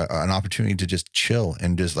opportunity to just chill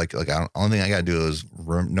and just like only thing I got to do is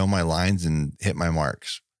know my lines and hit my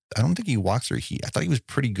marks. I don't think he walked through Heat. I thought he was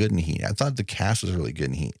pretty good in Heat. I thought the cast was really good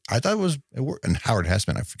in Heat. I thought it worked. And Howard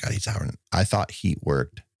Hessman, I forgot he's Howard. I thought Heat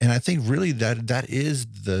worked. And I think really that is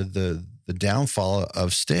the downfall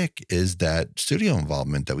of Stick is that studio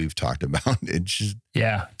involvement that we've talked about. It's just,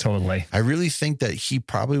 yeah, totally. I really think that he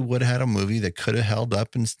probably would have had a movie that could have held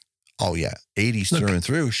up and 80s through and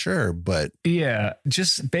through, sure, but yeah,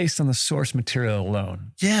 just based on the source material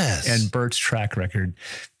alone. Yes. And Burt's track record.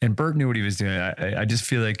 And Burt knew what he was doing. I just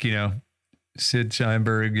feel like, Sid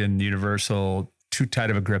Sheinberg and Universal, too tight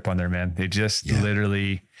of a grip on there, man. They just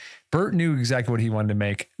literally, Burt knew exactly what he wanted to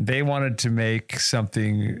make. They wanted to make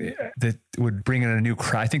something that would bring in a new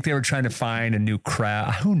crowd. I think they were trying to find a new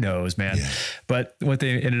crowd. Who knows, man? Yeah. But what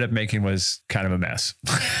they ended up making was kind of a mess.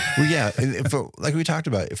 Well, yeah. And like we talked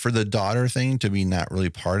about, for the daughter thing to be not really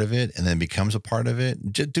part of it and then becomes a part of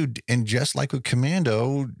it. Dude, and just like with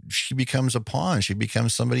Commando, she becomes a pawn. She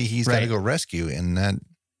becomes somebody he's got to go rescue. And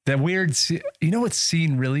that weird, what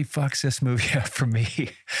scene really fucks this movie up for me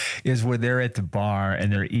is where they're at the bar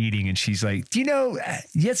and they're eating and she's like, do you know,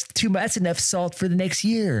 yes, that's enough salt for the next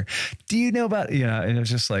year. Do you know about, and it was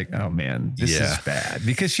just like, oh man, this is bad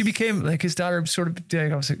because she became like his daughter sort of,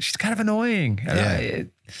 I was like, she's kind of annoying. Yeah.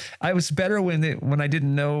 I was better when I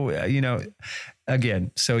didn't know,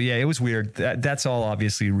 again. So yeah, it was weird. That's all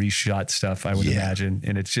obviously reshot stuff, I would imagine.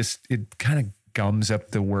 And it's just, it kind of gums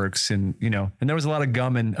up the works and there was a lot of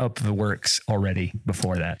gumming up the works already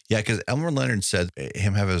before that. Yeah, because Elmore Leonard said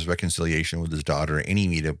him have his reconciliation with his daughter,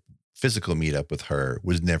 any physical meetup with her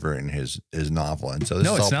was never in his novel. And so this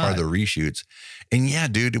is all part of the reshoots. And yeah,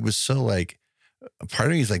 dude, it was so like, part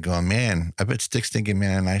of me is like going, man, I bet Stick's thinking,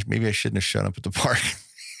 man, maybe I shouldn't have shown up at the park.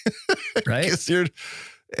 Right.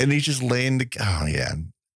 And he's just laying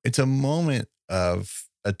it's a moment of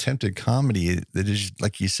attempted comedy that is,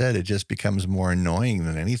 like you said, it just becomes more annoying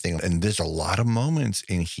than anything. And there's a lot of moments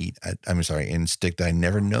in Heat, in Stick that I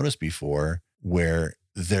never noticed before, where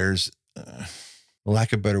there's,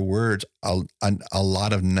 lack of better words, a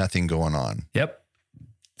lot of nothing going on. Yep.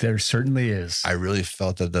 There certainly is. I really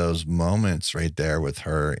felt that those moments right there with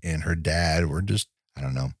her and her dad were just, I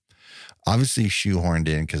don't know, obviously shoehorned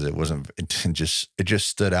in because it just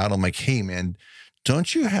stood out. I'm like, hey man,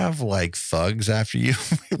 don't you have like thugs after you?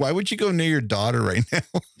 Why would you go near your daughter right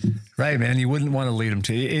now? Right, man. You wouldn't want to lead them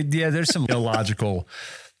to it. Yeah, there's some illogical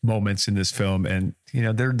moments in this film, and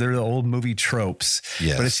they're the old movie tropes.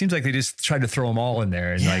 Yes. But it seems like they just tried to throw them all in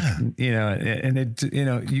there, and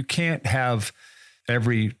you can't have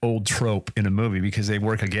every old trope in a movie because they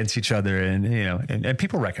work against each other, and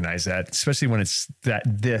people recognize that, especially when it's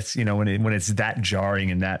when it's that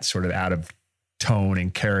jarring and that sort of out of tone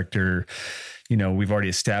and character. We've already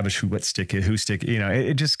established who Stick is.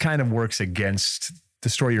 It just kind of works against the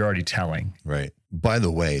story you're already telling. Right. By the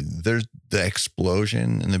way, there's the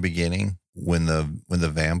explosion in the beginning when the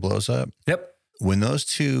van blows up. Yep. When those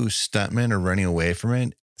two stuntmen are running away from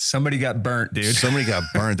it. Somebody got burnt, dude. Somebody got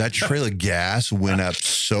burnt. That trail of gas went up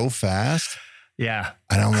so fast. Yeah.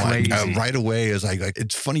 And I'm like, right away is like,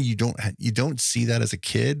 it's funny. You don't see that as a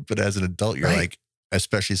kid, but as an adult, you're like,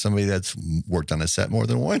 especially somebody that's worked on a set more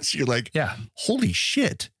than once, you're like, yeah, holy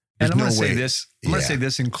shit. And I'm going to say this. I'm going to say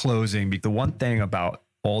this in closing. The one thing about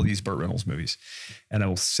all these Burt Reynolds movies, and I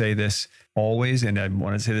will say this always, and I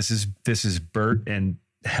want to say this is Burt and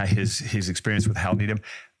his experience with Hal Needham.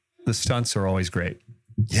 The stunts are always great.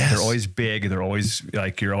 Yes. They're always big. They're always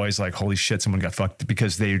like, you're always like, holy shit, someone got fucked,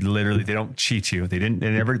 because they don't cheat you. They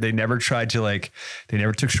never tried to they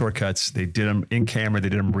never took shortcuts. They did them in camera. They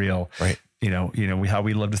did them real. Right. How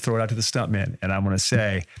we love to throw it out to the stuntman. And I'm going to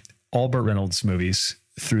say all Burt Reynolds movies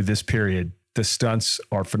through this period, the stunts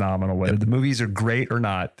are phenomenal. Whether the movies are great or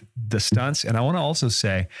not, the stunts. And I want to also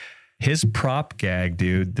say his prop gag,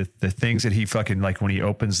 dude, the things that he fucking, like when he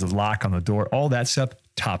opens the lock on the door, all that stuff,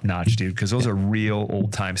 top notch, dude. Cause those are real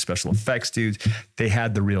old time special effects dudes. They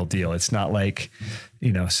had the real deal. It's not like,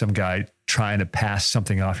 some guy trying to pass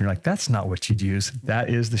something off. And you're like, that's not what you'd use. That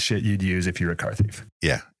is the shit you'd use if you're a car thief.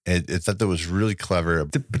 Yeah. I thought that was really clever.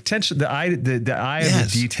 The potential, the eye of the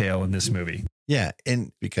detail in this movie. Yeah.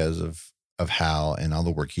 And because of Hal and all the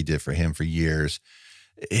work he did for him for years,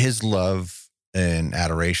 his love and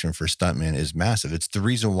adoration for stuntmen is massive. It's the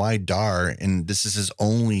reason why Dar, and this is his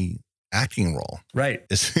only acting role. Right.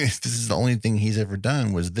 This is the only thing he's ever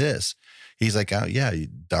done was this. He's like, oh yeah,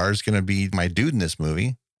 Dar's going to be my dude in this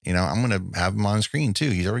movie. I'm going to have him on screen too.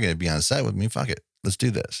 He's already going to be on set with me. Fuck it. Let's do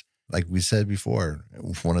this. Like we said before,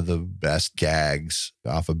 one of the best gags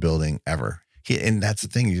off a building ever. And that's the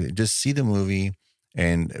thing. You just see the movie,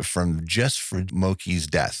 and for Moki's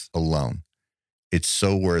death alone, it's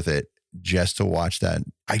so worth it. just to watch that.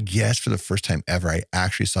 I guess for the first time ever, I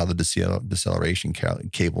actually saw the deceleration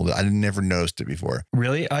cable. I never noticed it before.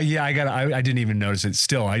 Really? Yeah, I didn't even notice it.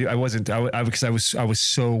 Still, I wasn't, because I was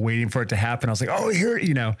so waiting for it to happen. I was like, oh, here,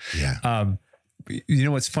 Yeah. You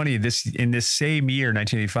know what's funny? In this same year,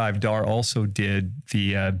 1985, Dar also did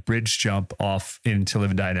the bridge jump off in To Live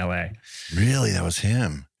and Die in L.A. Really? That was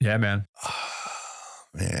him? Yeah, man. Oh,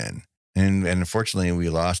 man. And unfortunately, we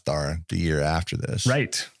lost Dar the year after this.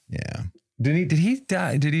 Right. Yeah. Did he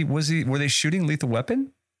die? Were they shooting Lethal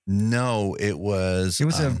Weapon? No, it was.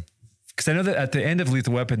 Because I know that at the end of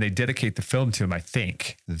Lethal Weapon, they dedicate the film to him, I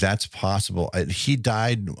think. That's possible. He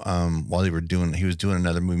died while he was doing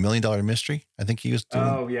another movie, $1 Million Mystery. I think he was doing.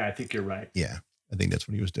 Oh yeah, I think you're right. Yeah, I think that's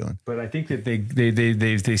what he was doing. But I think that they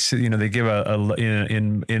give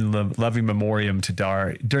in loving memoriam to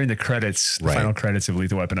Dar during the credits, the final credits of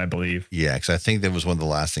Lethal Weapon, I believe. Yeah, because I think that was one of the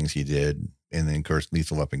last things he did. And then, of course,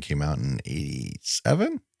 Lethal Weapon came out in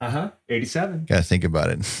 87. 87. Gotta think about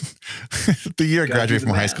it. The year I graduated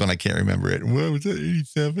from high school and I can't remember it. What was it?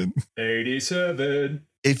 87? 87.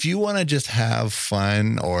 If you want to just have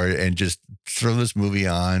fun and just throw this movie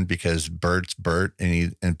on because Bert's Bert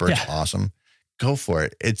and Bert's awesome, go for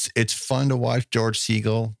it. It's fun to watch George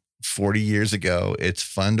Segal 40 years ago. It's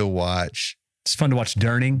fun to watch. It's fun to watch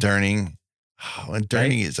Durning. Oh, and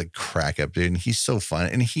Durning is a crack up, dude. And he's so fun.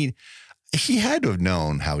 And he had to have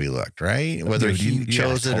known how he looked, right? Whether he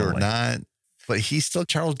chose it or not. But he's still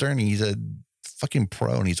Charles Durning. He's a fucking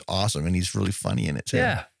pro and he's awesome and he's really funny in it too.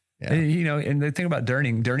 Yeah. And the thing about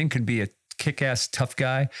Durning could be a kick-ass tough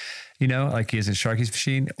guy, like he is in Sharky's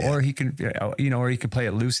Machine, or he can, or he can play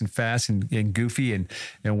it loose and fast and goofy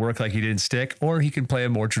and work like he did in Stick, or he can play it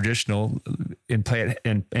more traditional and play it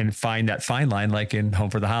and find that fine line like in Home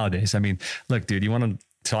for the Holidays. I mean, look, dude, you want to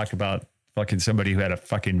talk about fucking somebody who had a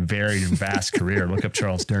fucking varied and vast career. Look up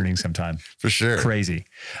Charles Durning sometime. For sure. Crazy.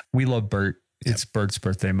 We love Bert. It's Bert's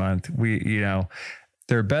birthday month.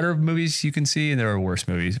 There are better movies you can see and there are worse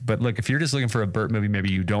movies. But look, if you're just looking for a Bert movie,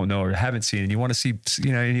 maybe you don't know or haven't seen and you want to see,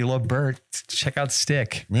 and you love Bert, check out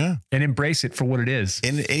Stick. Yeah. And embrace it for what it is.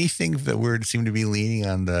 And anything that we seem to be leaning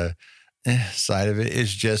on the side of it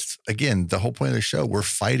is just, again, the whole point of the show, we're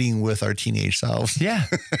fighting with our teenage selves. Yeah.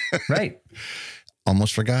 Right.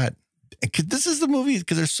 Almost forgot. This is the movie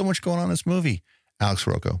because there's so much going on in this movie. Alex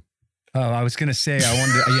Rocco. Oh, I was going to say,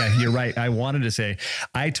 yeah, you're right. I wanted to say,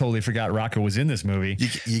 I totally forgot Rocco was in this movie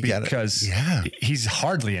because he's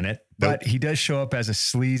hardly in it, but he does show up as a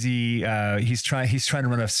sleazy, he's trying to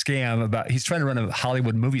run a scam he's trying to run a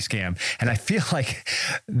Hollywood movie scam. And I feel like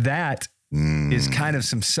that is kind of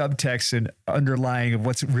some subtext and underlying of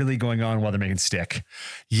what's really going on while they're making Stick.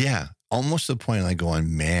 Yeah. Almost to the point like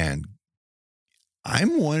going, man,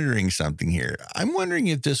 I'm wondering something here. I'm wondering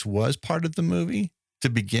if this was part of the movie to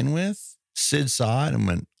begin with. Sid saw it and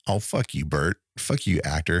went, oh, fuck you, Bert. Fuck you,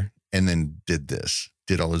 actor. And then did this.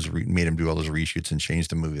 Made him do all those reshoots and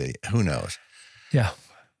changed the movie. Who knows? Yeah.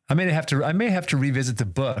 I may have to revisit the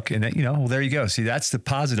book and well, there you go. See, that's the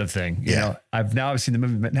positive thing. I've seen the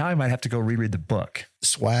movie, but now I might have to go reread the book.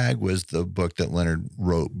 Swag was the book that Leonard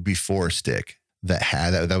wrote before Stick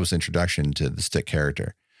that was the introduction to the Stick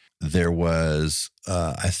character. There was,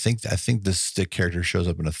 I think the Stick character shows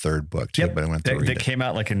up in a third book too, but I went to read it. That came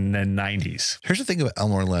out like in the 90s. Here's the thing about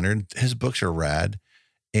Elmore Leonard. His books are rad.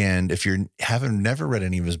 And if you haven't never read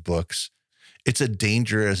any of his books, it's a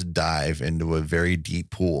dangerous dive into a very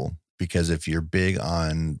deep pool because if you're big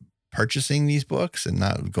on purchasing these books and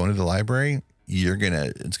not going to the library,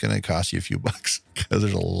 it's going to cost you a few bucks because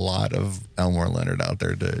there's a lot of Elmore Leonard out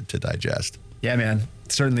there to digest. Yeah, man.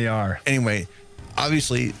 Certainly are. Anyway,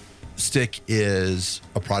 obviously, Stick is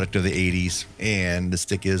a product of the 80s, and the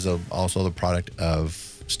Stick is also the product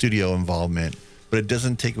of studio involvement, but it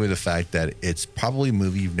doesn't take away the fact that it's probably a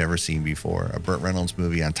movie you've never seen before, a Burt Reynolds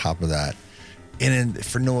movie on top of that. And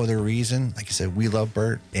for no other reason, like I said, we love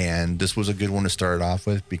Burt, and this was a good one to start it off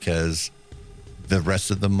with because the rest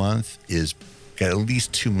of the month is got at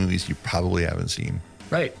least 2 movies you probably haven't seen.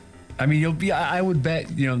 Right. I mean, I would bet,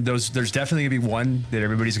 there's definitely going to be one that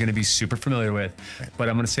everybody's going to be super familiar with, but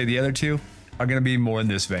I'm going to say the other 2 are going to be more in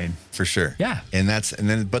this vein. For sure. Yeah.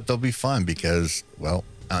 But they'll be fun because, well,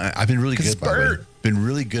 I've been really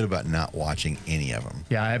good about not watching any of them.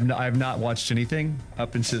 Yeah. I've not watched anything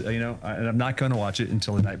up until, and I'm not going to watch it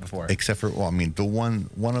until the night before. Except for, the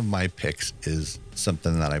one of my picks is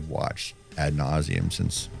something that I've watched ad nauseum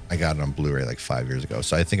since I got it on Blu-ray like 5 years ago.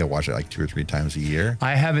 So I think I watch it like 2 or 3 times a year.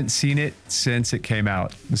 I haven't seen it since it came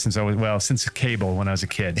out. Since cable when I was a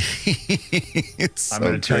kid. I'm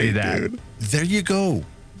going to tell you that. Dude. There you go.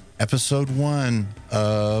 episode 1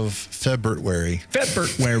 of February.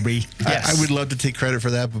 February. I would love to take credit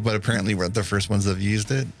for that, but apparently we're the first ones that have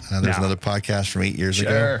used it. There's another podcast from 8 years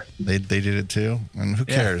ago. They did it too. And who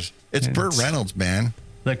cares? It's Burt Reynolds, man.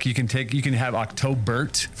 Look, you can have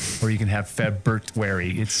Octobert or you can have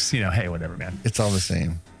February. It's, hey, whatever, man. It's all the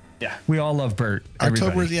same. Yeah. We all love Burt.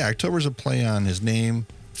 October's a play on his name.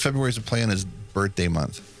 February's a play on his birthday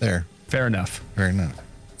month. There. Fair enough.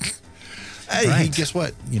 Hey, guess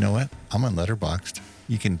what? You know what? I'm on Letterboxd.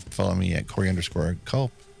 You can follow me at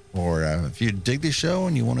Corey_Culp. Or if you dig the show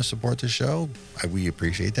and you want to support the show, we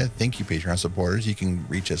appreciate that. Thank you, Patreon supporters. You can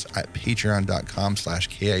reach us at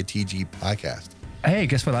patreon.com/KITG podcast. Hey,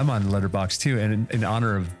 guess what? I'm on Letterboxd too. And in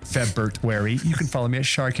honor of February, you can follow me at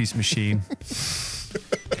Sharky's Machine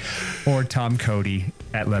or Tom Cody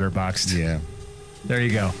at Letterboxd. Yeah. There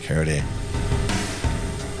you go. Cody.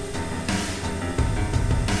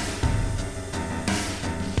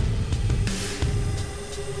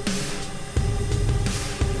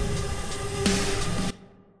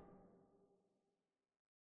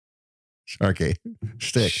 Sharky.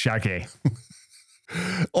 Stick. Sharky.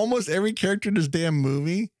 Almost every character in this damn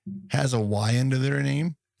movie has a Y into their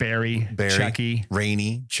name. Barry, Chucky,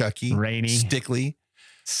 Rainey, Chucky, Rainey, Stickly.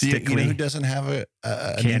 You know who doesn't have a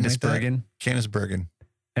Candace Bergen? Candace Bergen.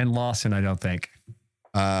 And Lawson, I don't think.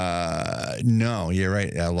 No, you're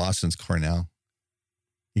right. Lawson's Cornell.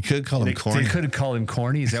 You could call him Corny. They could have called him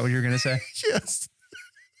Corny. Is that what you're going to say? Yes.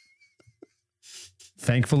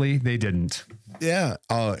 Thankfully, they didn't. Yeah.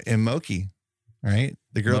 Oh, and Moki, right?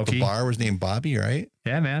 The girl at the bar was named Bobby, right?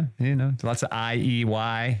 Yeah, man. Lots of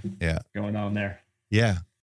IEY going on there. Yeah.